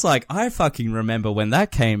I was like, I fucking remember when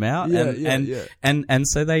that came out, and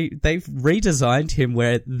so they've redesigned him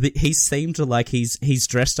where he seemed to, like, he's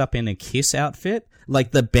dressed up in a Kiss outfit,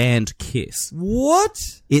 like the band Kiss.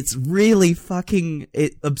 What? It's really fucking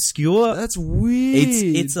obscure. That's weird.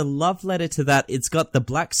 It's a love letter to that. It's got the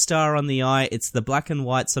black star on the eye. It's the black and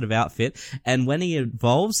white sort of outfit. And when he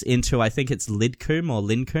evolves into, I think it's Lidcoom or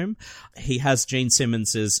Lincomb, he has Gene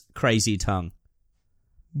Simmons's crazy tongue.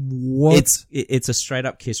 What? It's a straight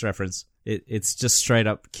up Kiss reference. It's just straight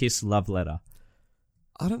up Kiss love letter.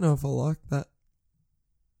 I don't know if I like that.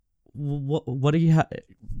 What do you have?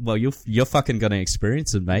 Well, you're fucking gonna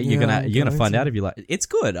experience it, mate. Yeah, you're gonna find out if you like it. It's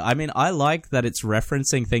good. I mean, I like that it's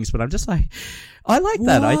referencing things, but I'm just like, I like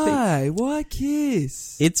that. I think why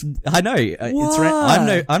Kiss? I know.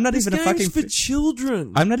 I'm not this even a fucking for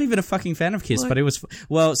children. I'm not even a fucking fan of Kiss, but it was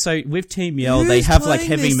so with Team Yell, they have like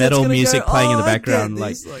heavy metal music playing in the background,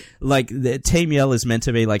 like the Team Yell is meant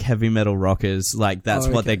to be like heavy metal rockers, like that's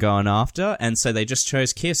what they're going after, and so they just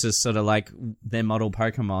chose Kiss as sort of like their model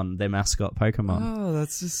Pokemon, their mascot Pokemon. Oh,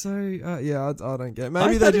 that's just so I don't get it.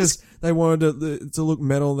 Maybe they wanted to look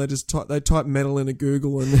metal. They type metal into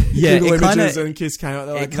Google and Google images and Kiss came out.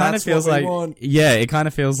 It kind of feels like it kind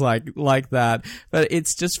of feels like that. But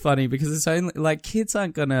it's just funny because it's only like kids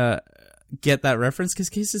aren't gonna get that reference because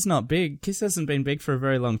Kiss is not big. Kiss hasn't been big for a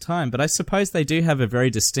very long time. But I suppose they do have a very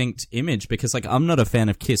distinct image because like I'm not a fan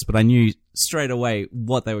of Kiss, but I knew straight away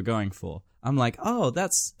what they were going for. I'm like, oh,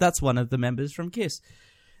 that's one of the members from Kiss.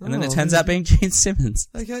 And then it turns out being Gene Simmons.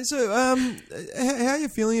 Okay, so how are you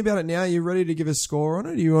feeling about it now? Are you ready to give a score on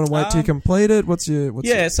it? Do you want to wait till you complete it?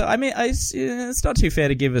 So I mean, it's not too fair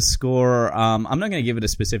to give a score. I'm not going to give it a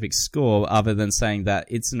specific score other than saying that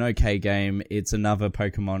it's an okay game. It's another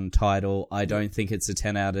Pokemon title. I don't think it's a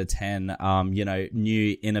 10 out of 10,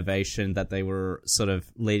 new innovation that they were sort of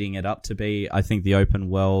leading it up to be. I think the open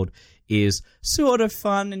world is sort of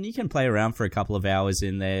fun, and you can play around for a couple of hours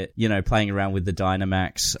in there, playing around with the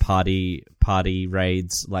Dynamax party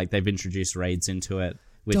raids. Like, they've introduced raids into it.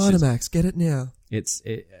 Dynamax, get it now. It's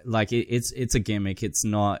a gimmick. It's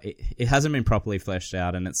not, it hasn't been properly fleshed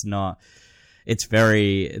out, and it's not, it's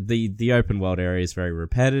very, the open world area is very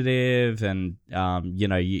repetitive, and,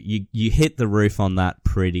 you hit the roof on that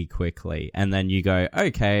pretty quickly, and then you go,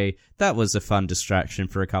 okay, that was a fun distraction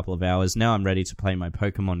for a couple of hours. Now I'm ready to play my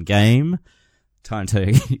Pokemon game. Time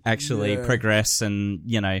to actually progress and,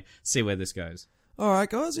 see where this goes. All right,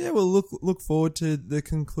 guys. Yeah, we'll look forward to the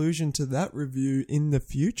conclusion to that review in the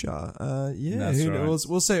future. That's right.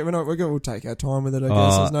 We'll see. We'll take our time with it. I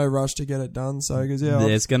guess there's no rush to get it done. So,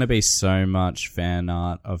 there's going to be so much fan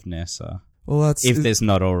art of Nessa. Well, there's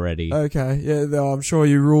not already. Okay, yeah, I'm sure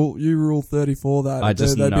you rule 34 that. I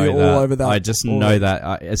just they'd know be that. All over that. I just know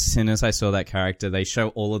that as soon as I saw that character, they show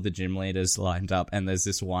all of the gym leaders lined up, and there's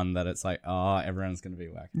this one that it's like, everyone's going to be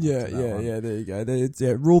whacked. Yeah. There you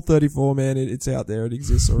go. Rule 34, man. It's out there. It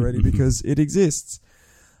exists already because it exists.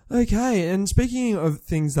 Okay, and speaking of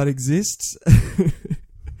things that exist.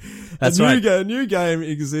 That's right. A new game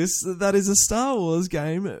exists. That is a Star Wars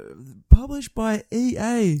game published by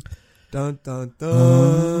EA. Dun dun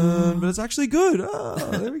dun! But it's actually good. Oh,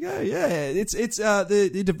 there we go. Yeah, it's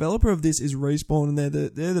the developer of this is Respawn, and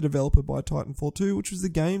they're the developer by Titanfall 2, which was the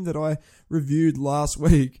game that I reviewed last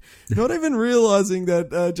week. Not even realizing that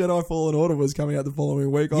Jedi Fallen Order was coming out the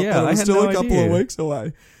following week. I thought it was still a couple of weeks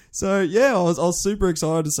away. So yeah, I was super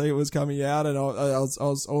excited to see it was coming out, and I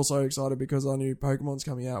was also excited because I knew Pokemon's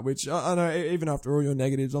coming out. Which I know, even after all your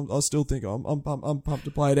negatives, I still think I'm pumped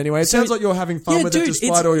to play it anyway. It sounds like you're having fun with it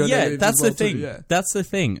despite all your negatives. That's the thing. That's the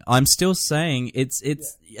thing. I'm still saying it's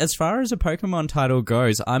as far as a Pokemon title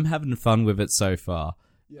goes, I'm having fun with it so far.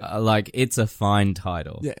 Yeah. It's a fine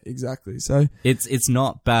title. Yeah, exactly. So it's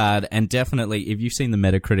not bad, and definitely if you've seen the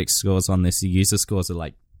Metacritic scores on this, the user scores are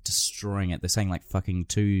destroying it. They're saying fucking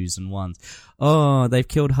 2s and 1s. Oh, they've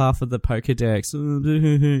killed half of the Pokedex.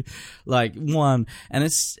 1, and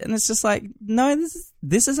it's just no,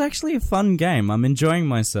 this is actually a fun game. I'm enjoying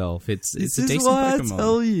myself. It's a decent Pokemon. This is why I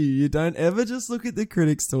tell you don't ever just look at the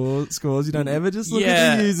critic scores. You don't ever just look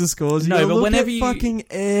at the user scores. You look whenever at fucking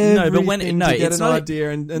everything to get an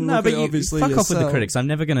idea and look at obviously fuck off with the critics. I'm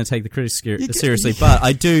never going to take the critics seriously, but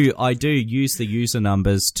I do use the user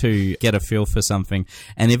numbers to get a feel for something.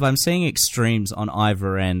 And if I'm seeing extremes on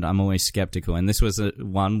either end, I'm always skeptical. And this was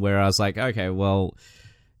one where I was like, okay, well,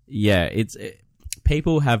 yeah,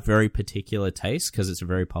 people have very particular tastes because it's a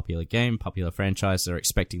very popular game, popular franchise. They're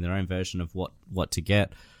expecting their own version of what to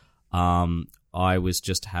get. I was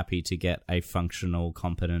just happy to get a functional,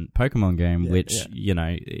 competent Pokemon game, which,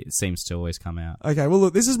 it seems to always come out. Okay, well,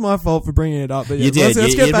 look, this is my fault for bringing it up. But you did.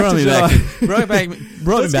 Let's get back to Jedi.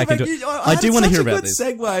 Brought me back into it. I do want to hear about this.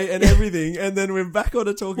 Such a good segue and everything, and then we're back on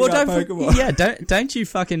to talking about Pokemon. Don't you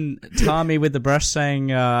fucking tar me with the brush saying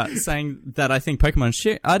that I think Pokemon's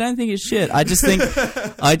shit. I don't think it's shit. I just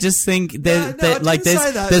think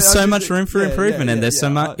there's so much room for improvement, and there's so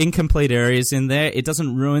much incomplete areas in there. It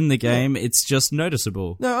doesn't ruin the game. It's just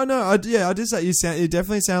noticeable. No, I did say you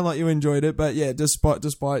definitely sound like you enjoyed it, but yeah,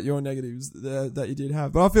 despite your negatives that you did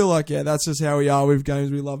have. But I feel like that's just how we are with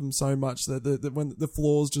games. We love them so much that when the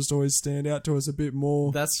flaws just always stand out to us a bit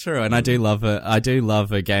more. That's true, and I do love it. I do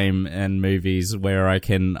love a game and movies where I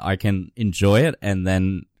can enjoy it and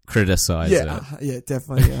then criticize it. Yeah,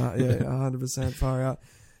 definitely. 100% far out.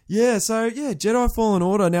 Yeah, so Jedi Fallen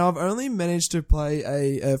Order. Now I've only managed to play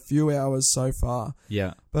a few hours so far.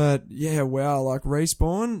 Yeah. But wow,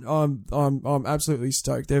 Respawn, I'm absolutely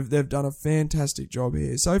stoked. They've done a fantastic job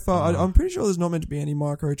here. So far, I'm pretty sure there's not meant to be any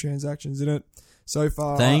microtransactions in it. So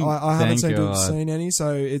far, I haven't seen any,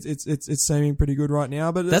 so it's seeming pretty good right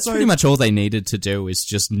now. But that's pretty much all they needed to do is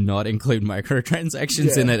just not include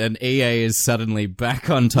microtransactions in it, and EA is suddenly back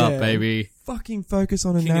on top, baby. Fucking focus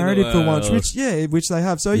on a narrative for once, which they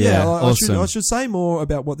have. So awesome. I should say more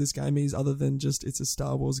about what this game is, other than just it's a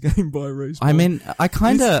Star Wars game by Respawn. I mean, I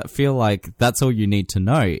kind of feel like that's all you need to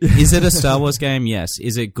know. Is it a Star Wars game? Yes.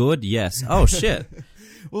 Is it good? Yes. Oh shit.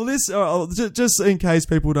 Well, this just in case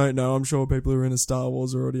people don't know, I'm sure people who are into Star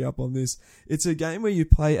Wars are already up on this. It's a game where you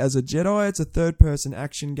play as a Jedi. It's a third-person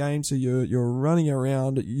action game, so you're running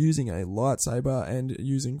around using a lightsaber and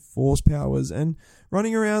using Force powers and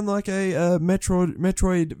running around like a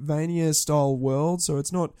Metroidvania style world. So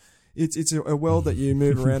it's not. It's a world that you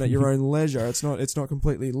move around at your own leisure. It's not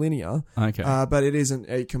completely linear. Okay. But it isn't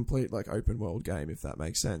a complete like open world game, if that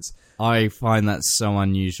makes sense. I find that so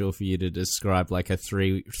unusual for you to describe like a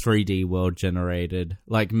 3D world generated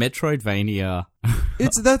like Metroidvania.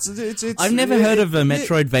 I've never heard of a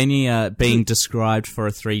Metroidvania being described for a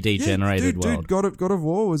 3D generated world. Dude, God of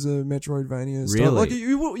War was a Metroidvania style. Really? Like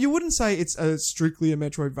you wouldn't say it's strictly a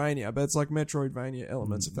Metroidvania, but it's like Metroidvania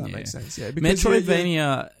elements, if that makes sense. Yeah, because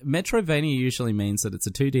Metroidvania usually means that it's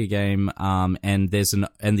a 2D game, and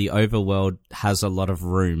the overworld has a lot of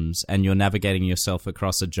rooms, and you're navigating yourself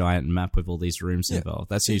across a giant map with all these rooms involved.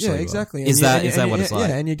 That's usually exactly. Is that what it's like?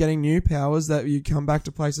 Yeah, and you're getting new powers that you come back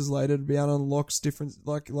to places later to be able to unlock different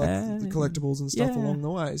like the collectibles and stuff along the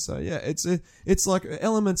way. So yeah, it's like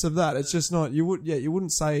elements of that. It's just not you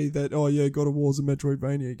wouldn't say that God of War's a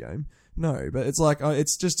Metroidvania game. No, but it's like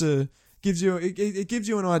it's just gives you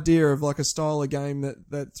an idea of like a style of game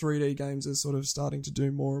that 3D games are sort of starting to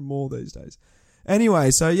do more and more these days.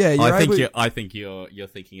 Anyway, so yeah, I think you're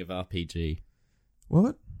thinking of RPG.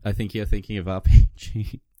 What? I think you're thinking of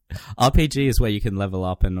RPG. RPG is where you can level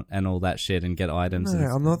up and all that shit and get items. No,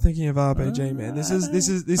 I'm not thinking of RPG, man. This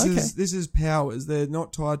is powers. They're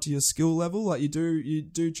not tied to your skill level. Like you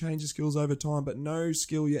do change your skills over time, but no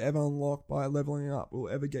skill you ever unlock by leveling up will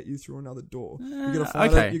ever get you through another door. You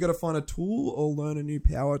gotta find a tool or learn a new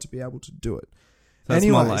power to be able to do it. That's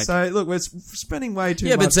anyway, so look, we're spending way too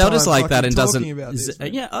much time. Yeah, but Zelda's like that and doesn't. About this,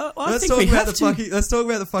 let's talk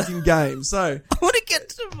about the fucking game. So I want to get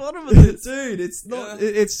to the bottom of this, dude. It's not.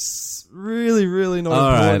 It's really, really not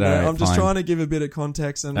all important. Right, I'm just trying to give a bit of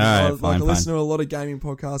context, and I listen to a lot of gaming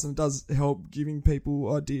podcasts, and it does help giving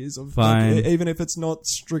people ideas of, even if it's not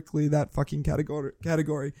strictly that fucking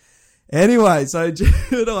category. Anyway, so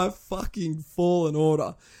Jedi fucking Fallen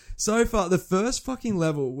Order. So far, the first fucking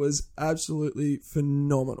level was absolutely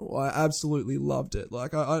phenomenal. I absolutely loved it.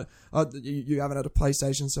 Like, you haven't had a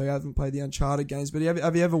PlayStation, so you haven't played the Uncharted games. But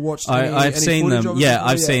have you ever watched? I've seen them. Yeah,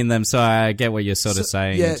 I've seen them. So I get what you're sort of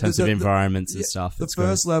saying in terms of environments and stuff. The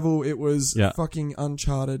first level, it was fucking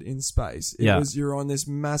Uncharted in space. It was you're on this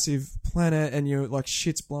massive planet and you're like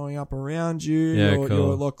shit's blowing up around you.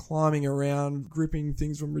 You're like climbing around, gripping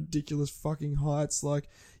things from ridiculous fucking heights. Like.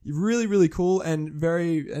 Really, really cool and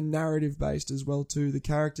very narrative based as well too. The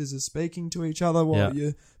characters are speaking to each other while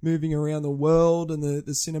you're moving around the world, and the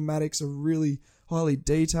cinematics are really highly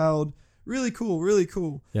detailed. Really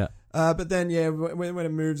cool. Yeah. But then when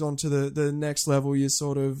it moves on to the next level, you're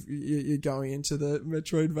going into the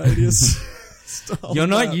Metroidvania style. You're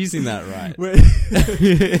not using that right.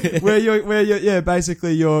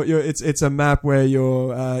 Basically it's a map where you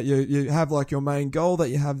have like your main goal that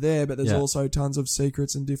you have there, but there's also tons of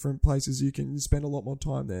secrets and different places you can spend a lot more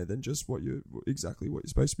time there than just what you're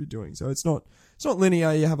supposed to be doing. So it's not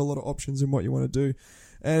linear. You have a lot of options in what you want to do.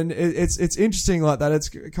 And it's interesting like that. It's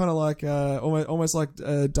kind of like almost like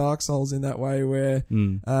Dark Souls in that way, where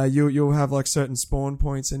you'll have like certain spawn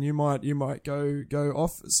points, and you might go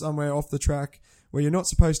off somewhere off the track where you're not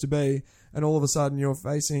supposed to be, and all of a sudden you're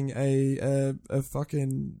facing a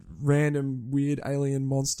fucking random weird alien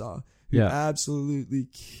monster who absolutely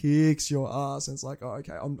kicks your ass, and it's like, oh,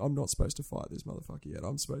 okay, I'm not supposed to fight this motherfucker yet.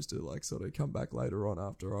 I'm supposed to like sort of come back later on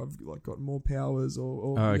after I've like got more powers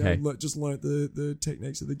or just learnt the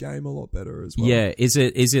techniques of the game a lot better as well. Yeah, is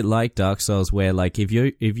it like Dark Souls where like if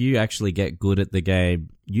you actually get good at the game,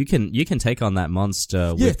 you can take on that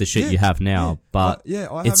monster with the shit you have now, but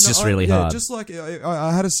it's just really hard. Just like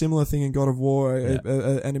I had a similar thing in God of War,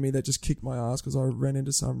 an enemy that just kicked my ass because I ran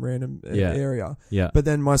into some random area. Yeah. But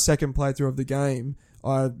then my second playthrough of the game,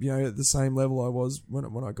 at the same level I was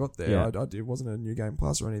when I got there. It wasn't a new game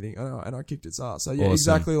plus or anything, and I kicked its ass. So awesome.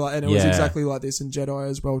 Exactly like, and it was exactly like this in Jedi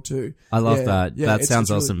as well too. I love that. That sounds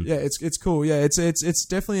awesome. Yeah, it's cool. Yeah, it's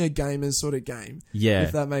definitely a gamer's sort of game. Yeah,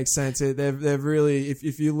 if that makes sense. They've really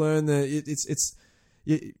if you learn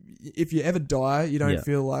if you ever die, you don't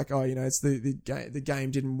feel like it's the game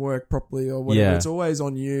didn't work properly or whatever. It's always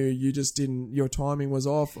on you. You just didn't. Your timing was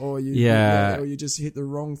off, or you just hit the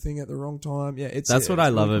wrong thing at the wrong time. That's what I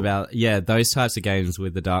love about those types of games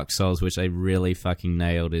with the Dark Souls, which they really fucking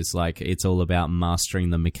nailed. Is like it's all about mastering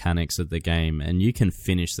the mechanics of the game, and you can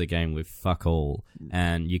finish the game with fuck all,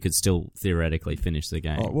 and you could still theoretically finish the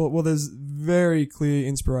game. Well, there's very clear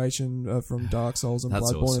inspiration from Dark Souls and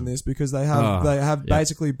Bloodborne in this, because they have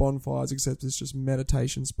basically bonfires, except it's just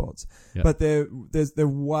meditation spots. Yep. But they're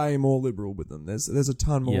way more liberal with them. There's a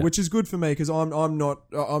ton more, which is good for me because I'm not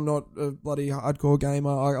a bloody hardcore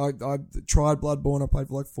gamer. I tried Bloodborne. I played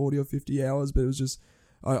for like 40 or 50 hours, but it was just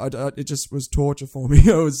it just was torture for me.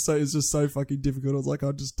 It's just so fucking difficult. I was like,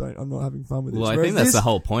 I'm not having fun with it. Well, I think that's the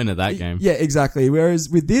whole point of that game. Yeah, exactly. Whereas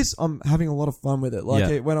with this, I'm having a lot of fun with it.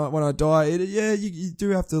 Like when I die, you do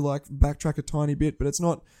have to like backtrack a tiny bit, but it's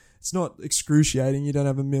not excruciating. You don't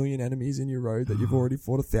have a million enemies in your road that you've already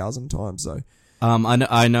fought 1,000 times. So,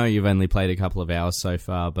 I know you've only played a couple of hours so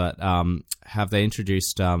far, but have they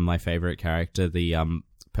introduced my favorite character, the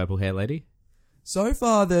purple hair lady? So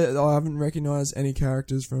far, I haven't recognised any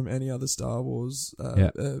characters from any other Star Wars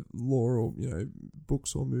lore or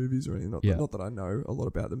books or movies or anything. Not that I know a lot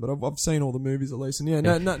about them, but I've seen all the movies at least,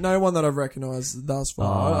 and no one that I've recognised thus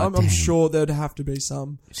far. I'm sure there'd have to be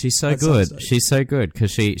some. She's so good. She's so good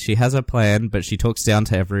because she has a plan, but she talks down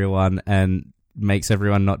to everyone and makes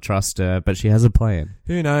everyone not trust her, but she has a plan.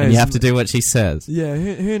 Who knows? And you have to do what she says. Yeah,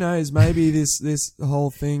 who knows? Maybe this whole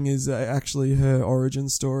thing is actually her origin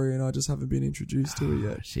story, and I just haven't been introduced to it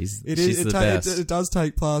yet. She's the best. It does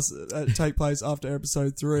take place after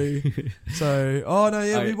episode 3.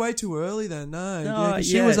 So, we way too early then. No,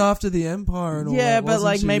 she was after the Empire and all that. Yeah, but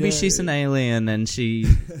like maybe she's an alien and she.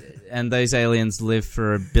 And those aliens live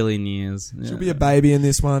for 1 billion years. She'll be a baby in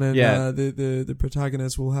this one, and the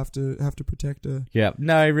protagonist will have to protect her. Yeah.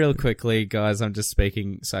 No, real quickly, guys, I'm just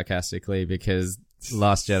speaking sarcastically because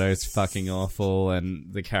Last Jedi is fucking awful,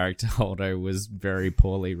 and the character Holdo was very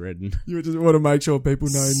poorly written. You just want to make sure people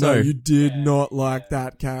know, you did not like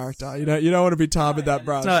that character. You don't want to be tarred with that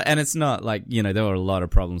brush. It's not like there were a lot of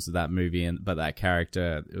problems with that movie, but that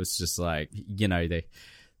character, it was just like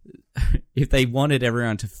if they wanted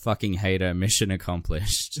everyone to fucking hate her, mission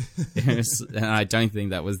accomplished. And I don't think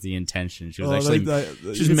that was the intention. She was she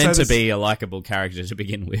was meant to be a likable character to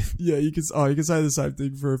begin with. Yeah, you can say the same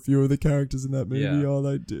thing for a few of the characters in that movie. Yeah.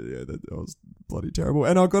 They did. Yeah, that was bloody terrible.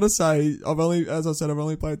 And I've got to say, I've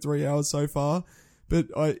only played 3 hours so far, but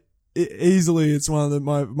easily it's one of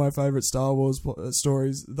my favorite Star Wars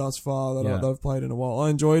stories thus far that I've played in a while. I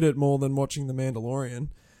enjoyed it more than watching The Mandalorian.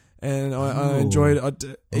 And I enjoyed it.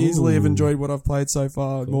 I easily have enjoyed what I've played so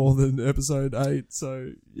far more than episode 8.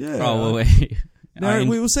 So, yeah. Oh, well,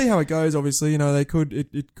 we will see how it goes, obviously. It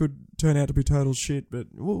could turn out to be total shit, but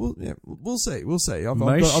we'll see. We'll see.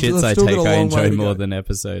 Most shits I take I enjoy more than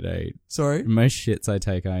episode 8. Sorry? Most shits I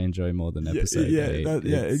take I enjoy more than episode 8.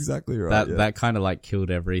 Exactly right. That kind of like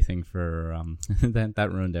killed everything for,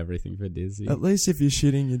 that ruined everything for Disney. At least if you're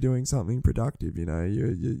shitting, you're doing something productive,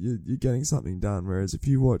 you're getting something done. Whereas if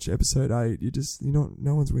you watch episode 8,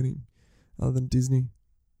 no one's winning other than Disney.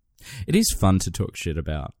 It is fun to talk shit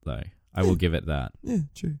about, though. I will give it that. Yeah,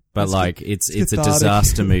 true. But it's a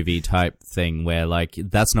disaster movie type thing where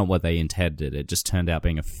that's not what they intended. It just turned out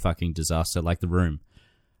being a fucking disaster, like The Room.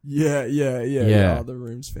 Yeah. Oh, The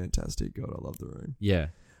Room's fantastic. God, I love The Room. Yeah.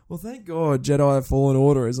 Well, thank God Jedi Fallen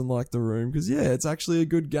Order isn't like The Room because it's actually a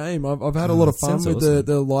good game. I've had a lot of fun with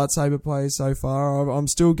the lightsaber play so far. I'm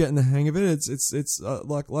still getting the hang of it. It's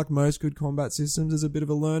like most good combat systems, there's a bit of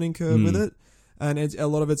a learning curve with it. And a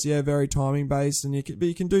lot of it's very timing based, and you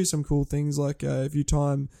can do some cool things like if you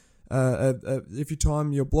time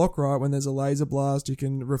your block right when there's a laser blast, you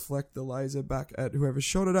can reflect the laser back at whoever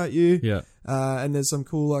shot it at you. Yeah. And there's some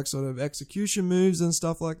cool sort of execution moves and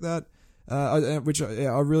stuff like that. I've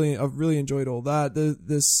really enjoyed all that.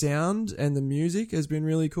 The sound and the music has been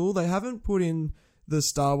really cool. They haven't put in the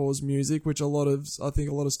Star Wars music, which I think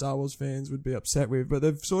a lot of Star Wars fans would be upset with, but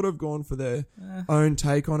they've sort of gone for their own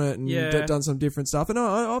take on it and done some different stuff. And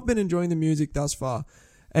I've been enjoying the music thus far.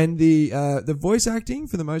 And the voice acting,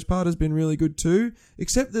 for the most part, has been really good too,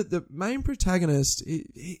 except that the main protagonist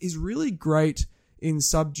is really great in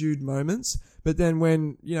subdued moments, but then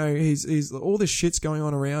when, he's all this shit's going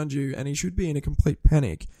on around you and he should be in a complete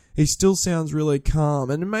panic, he still sounds really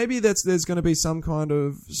calm. And maybe there's going to be some kind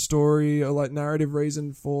of story or narrative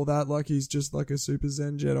reason for that, like he's just like a super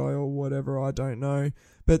Zen Jedi or whatever, I don't know.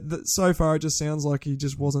 But so far it just sounds like he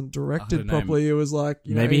just wasn't directed properly. It was like,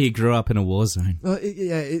 maybe he grew up in a war zone.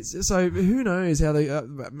 So who knows how they,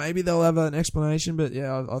 maybe they'll have an explanation, but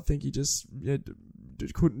I think he just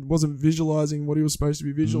wasn't visualizing what he was supposed to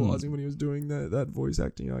be visualizing when he was doing that voice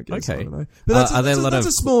acting, I guess. Okay. I don't know. But that's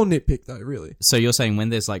a small nitpick though, really. So you're saying when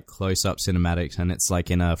there's close-up cinematics and it's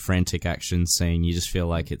in a frantic action scene, you just feel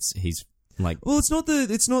like he's well, it's not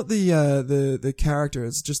the character,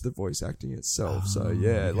 it's just the voice acting itself.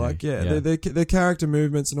 The character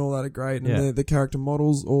movements and all that are great, and the character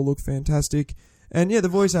models all look fantastic. And yeah, the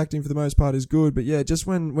voice acting for the most part is good, but yeah, just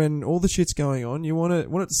when all the shit's going on, you want it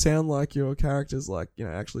to sound like your character's like,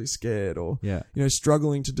 actually scared or,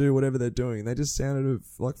 struggling to do whatever they're doing. They just sounded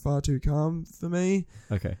like far too calm for me.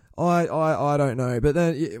 Okay. I don't know, but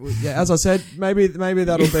then as I said, maybe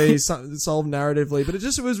that'll be solved narratively, but it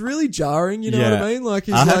was really jarring. You know what I mean? Like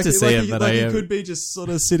he's he could be just sort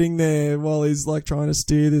of sitting there while he's like trying to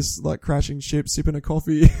steer this like crashing ship, sipping a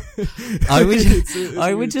coffee.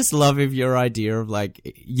 I would just love if your idea of like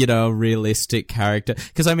a realistic character,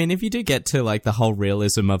 because I mean if you do get to like the whole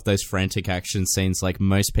realism of those frantic action scenes, like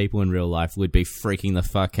most people in real life would be freaking the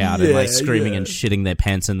fuck out and like screaming and shitting their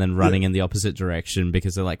pants and then running in the opposite direction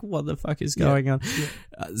because they're like, what the fuck is going on?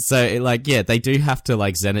 They do have to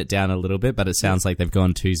like zen it down a little bit, but it sounds like they've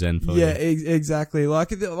gone too zen for you. Exactly.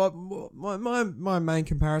 Like my main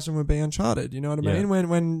comparison would be Uncharted. You know what I mean?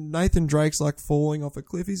 When Nathan Drake's like falling off a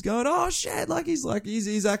cliff, he's going, oh shit!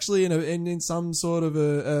 He's actually in some sort of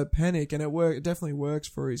a panic, and it definitely works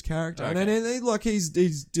for his character. Okay. And he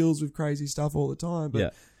deals with crazy stuff all the time,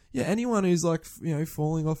 but. Yeah, anyone who's like,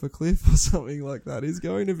 falling off a cliff or something like that is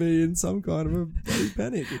going to be in some kind of a bloody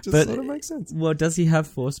panic. It just sort of makes sense. Well, does he have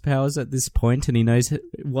force powers at this point and he knows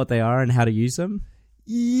what they are and how to use them?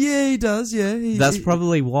 Yeah, he does. Yeah, that's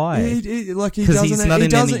probably why. His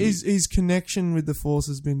connection with the Force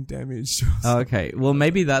has been damaged. Oh, okay, well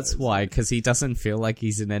maybe that's why, because he doesn't feel like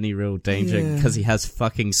he's in any real danger because he has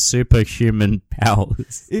fucking superhuman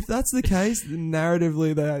powers. If that's the case, then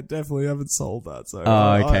narratively they definitely haven't solved that. So.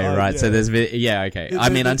 Oh, okay, right. So there's okay.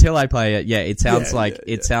 Until I play it, it sounds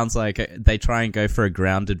sounds like they try and go for a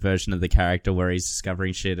grounded version of the character where he's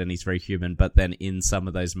discovering shit and he's very human, but then in some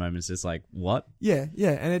of those moments it's like, what? Yeah,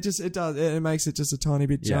 and it makes it just a tiny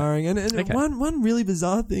bit jarring. And one really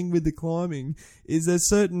bizarre thing with the climbing is there's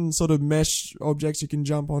certain sort of mesh objects you can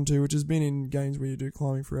jump onto, which has been in games where you do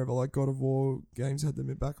climbing forever, like God of War games had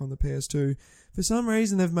them back on the PS2. For some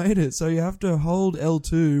reason they've made it so you have to hold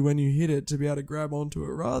L2 when you hit it to be able to grab onto it,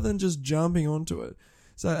 rather than just jumping onto it.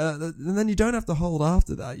 So and then you don't have to hold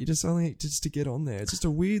after that. You just only to get on there. It's just a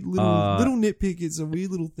weird little nitpick. It's a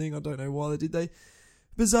weird little thing. I don't know why they did.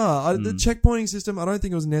 Bizarre. The checkpointing system, I don't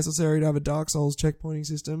think it was necessary to have a Dark Souls checkpointing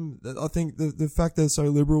system. I think the fact they're so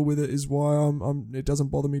liberal with it is why it doesn't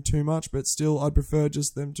bother me too much, but still I'd prefer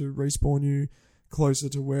just them to respawn you closer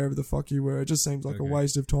to wherever the fuck you were. It just seems like a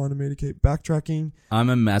waste of time to me to keep backtracking. I'm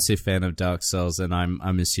a massive fan of Dark Souls, and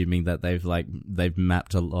I'm assuming that they've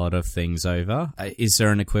mapped a lot of things over. Is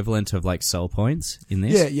there an equivalent of like soul points in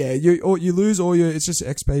this? Yeah. You lose all your. It's just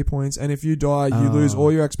XP points, and if you die, you lose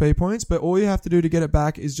all your XP points. But all you have to do to get it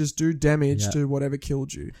back is just do damage to whatever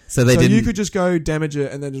killed you. So you could just go damage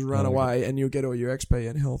it and then just run away, and you'll get all your XP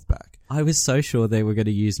and health back. I was so sure they were going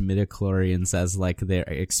to use midichlorians as like their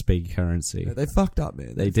XP currency. Yeah, they fucked up,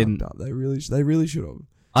 man. They didn't. Fucked up. They really should have.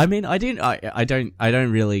 I mean, I didn't. I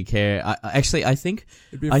don't really care. I think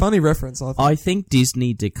it'd be a funny reference. I think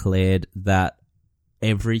Disney declared that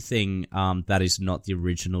everything that is not the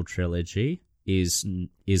original trilogy is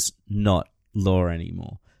not lore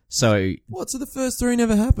anymore. So what? So the first three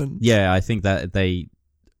never happened? Yeah, I think that they.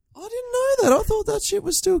 I didn't know that. I thought that shit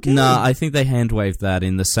was still canon. No, I think they hand-waved that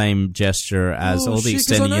in the same gesture as all the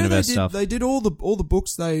extended universe stuff. They did all the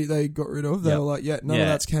books they got rid of. They were like, none of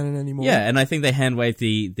that's canon anymore. Yeah, and I think they hand-waved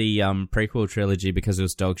the prequel trilogy because it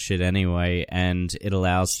was dog shit anyway, and it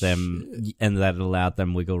allows them, and that allowed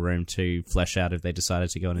them wiggle room to flesh out if they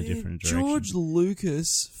decided to go in a different direction. George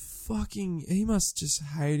Lucas, he must just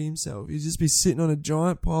hate himself. He'd just be sitting on a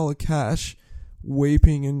giant pile of cash,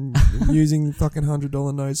 weeping and using fucking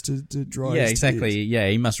 $100 notes to dry his exactly tears. Yeah,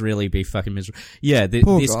 he must really be fucking miserable. Yeah,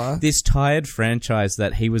 this tired franchise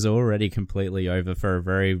that he was already completely over for a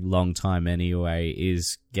very long time anyway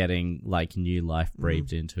is getting like new life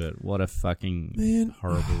breathed into it. What a fucking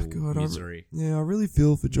horrible misery. I really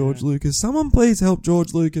feel for George Lucas. Someone please help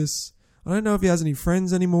George Lucas. I don't know if he has any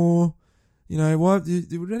friends anymore. You know,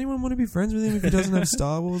 would anyone want to be friends with him if he doesn't have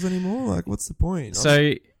Star Wars anymore? Like, what's the point?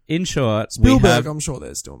 So in short, Spielberg, I'm sure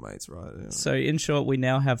they're still mates, right? Yeah. So in short, we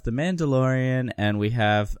now have the Mandalorian and we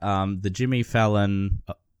have the Jimmy Fallon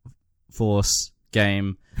Force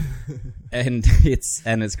game, and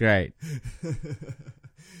it's great.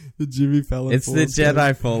 The Jimmy Fallon. It's Force the Jedi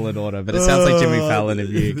game. Fallen Order, but it sounds like Jimmy Fallon if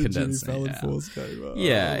you condense it. Jimmy Fallon Force game.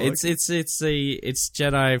 It's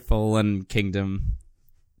Jedi Fallen Kingdom.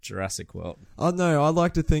 Jurassic World. Oh no, I'd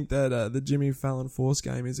like to think that the Jimmy Fallon Force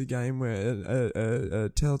game is a game where a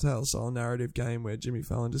Telltale style narrative game where Jimmy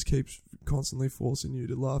Fallon just keeps constantly forcing you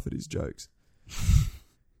to laugh at his jokes.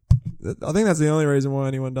 I think that's the only reason why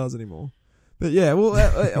anyone does anymore. But yeah, well,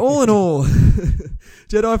 all in all,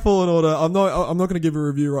 Jedi Fallen Order. I'm not going to give a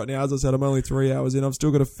review right now. As I said, I'm only 3 hours in. I've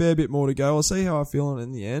still got a fair bit more to go. I'll see how I feel on it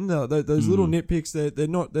in the end. Those little nitpicks,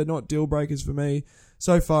 they're not deal breakers for me.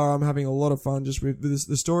 So far, I'm having a lot of fun. Just with this,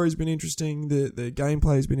 the story's been interesting. The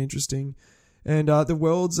gameplay's been interesting. And the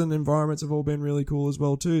worlds and environments have all been really cool as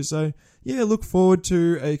well too. So yeah, look forward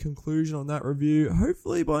to a conclusion on that review.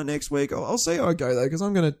 Hopefully by next week. I'll see how I go though, because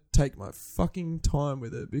I'm going to take my fucking time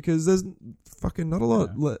with it, because there's fucking not a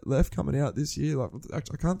lot left coming out this year. Like,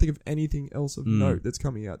 actually, I can't think of anything else of note that's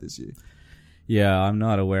coming out this year. Yeah, I'm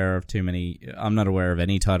not aware of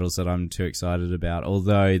any titles that I'm too excited about.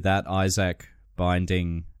 Although that Isaac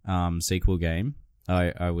Binding sequel game,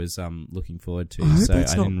 I was looking forward to. I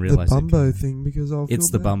didn't realize the Bumbo thing, because it's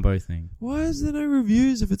the Bumbo thing. Why is there no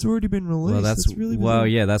reviews if it's already been released? Well, that's really bizarre.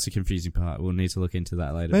 Yeah, that's a confusing part. We'll need to look into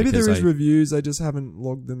that later. Maybe there is reviews. They just haven't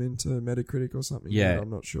logged them into Metacritic or something. Yeah, I'm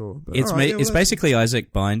not sure. But it's basically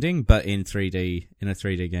Isaac Binding, but in 3D, in a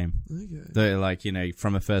 3D game. Okay. They're like,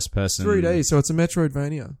 from a first person 3D, so it's a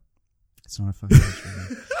Metroidvania. It's not a fucking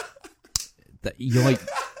Metroidvania.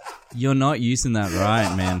 You're not using that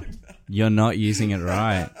right, man. You're not using it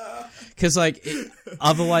right. Because,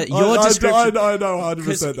 otherwise, your description... I know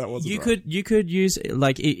 100% that wasn't right. You could use,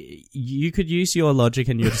 you could use your logic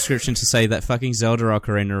and your description to say that fucking Zelda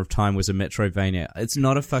Ocarina of Time was a Metroidvania. It's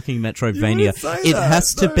not a fucking Metroidvania. It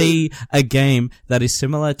has to be a game that is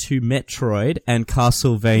similar to Metroid and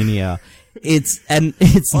Castlevania.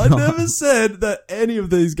 I never said that any of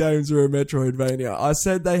these games are a Metroidvania. I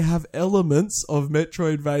said they have elements of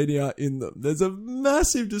Metroidvania in them. There's a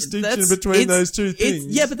massive distinction between those two things.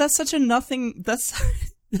 Yeah, but that's such a nothing. That's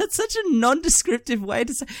such a non-descriptive way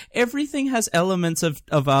to say. Everything has elements of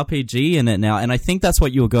RPG in it now, and I think that's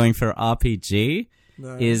what you were going for. RPG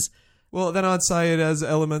is. Well, then I'd say it has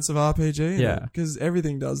elements of RPG. Yeah. Because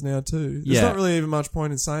everything does now too. There's not really even much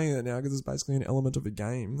point in saying that now, because it's basically an element of a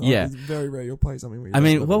game. It's very rare you'll play something where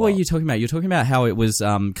what were you talking about? You're talking about how it was,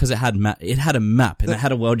 because it had a map and it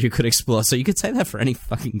had a world you could explore. So you could say that for any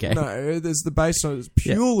fucking game. No, there's the base on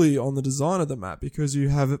purely on the design of the map, because you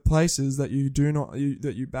have places that you do not,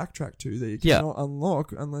 that you backtrack to, that you cannot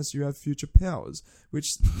unlock unless you have future powers.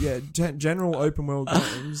 Which, general open world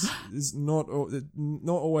games is not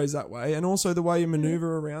always that way. And also the way you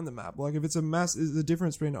maneuver around the map. Like, if it's is the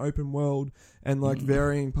difference between open world and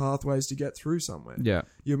varying pathways to get through somewhere. Yeah.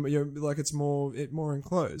 You're like, it's more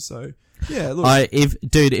enclosed. So, yeah, look.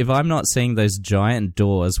 If I'm not seeing those giant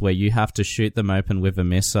doors where you have to shoot them open with a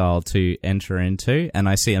missile to enter into, and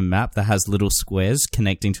I see a map that has little squares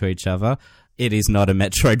connecting to each other, it is not a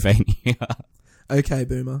Metroidvania. Okay,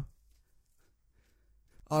 Boomer.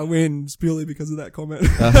 I win purely because of that comment.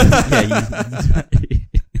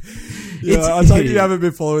 I take you haven't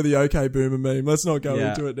been following the OK Boomer meme. Let's not go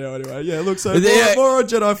into it now anyway. Yeah, look, so more on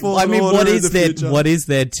Jedi Fallen Order what is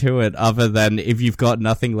there to it other than if you've got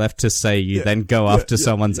nothing left to say, you then go after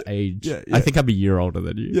someone's age? Yeah. I think I'm a year older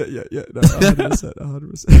than you. Yeah. No,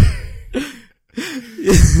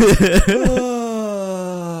 100%.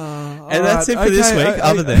 And that's it for this week.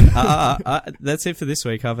 That's it for this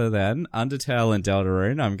week. Other than Undertale and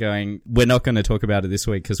Deltarune, we're not going to talk about it this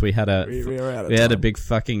week because we had a big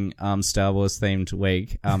fucking Star Wars themed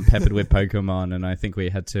week, peppered with Pokemon, and I think we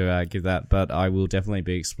had to give that. But I will definitely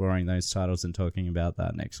be exploring those titles and talking about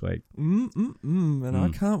that next week. I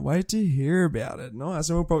can't wait to hear about it. Nice,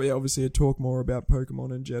 and we'll probably obviously talk more about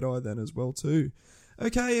Pokemon and Jedi then as well too.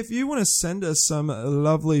 Okay, if you want to send us some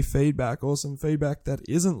lovely feedback or some feedback that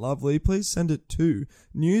isn't lovely, please send it to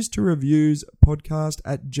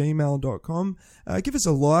newstoreviewspodcast@gmail.com. Give us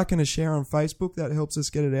a like and a share on Facebook. That helps us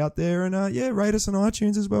get it out there. And rate us on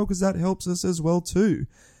iTunes as well, because that helps us as well too.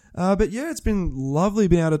 But yeah, it's been lovely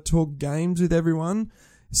being able to talk games with everyone.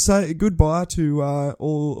 Say goodbye to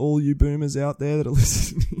all you boomers out there that are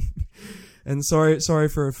listening. And sorry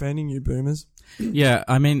for offending you boomers. Yeah,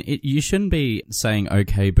 I mean, you shouldn't be saying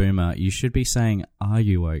 "Okay, Boomer." You should be saying, "Are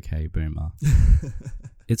you okay, Boomer?"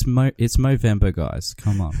 It's Movember, guys.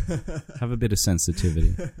 Come on, have a bit of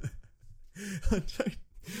sensitivity.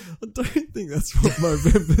 I don't think that's what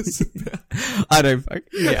Movember's about. I don't know.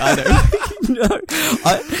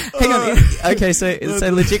 Hang on. Okay, so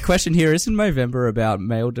legit question here. Isn't Movember about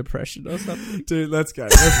male depression or something? Dude, let's go.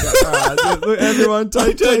 Alright, look, everyone,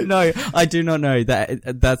 I do not know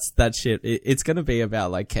that's that shit. It's going to be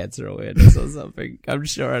about like cancer awareness or something, I'm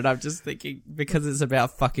sure. And I'm just thinking, because it's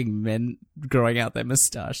about fucking men growing out their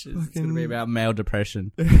moustaches, it's going to be about male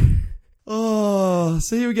depression. Oh,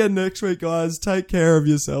 see you again next week, guys. Take care of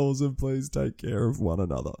yourselves and please take care of one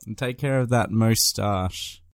another. And take care of that moustache.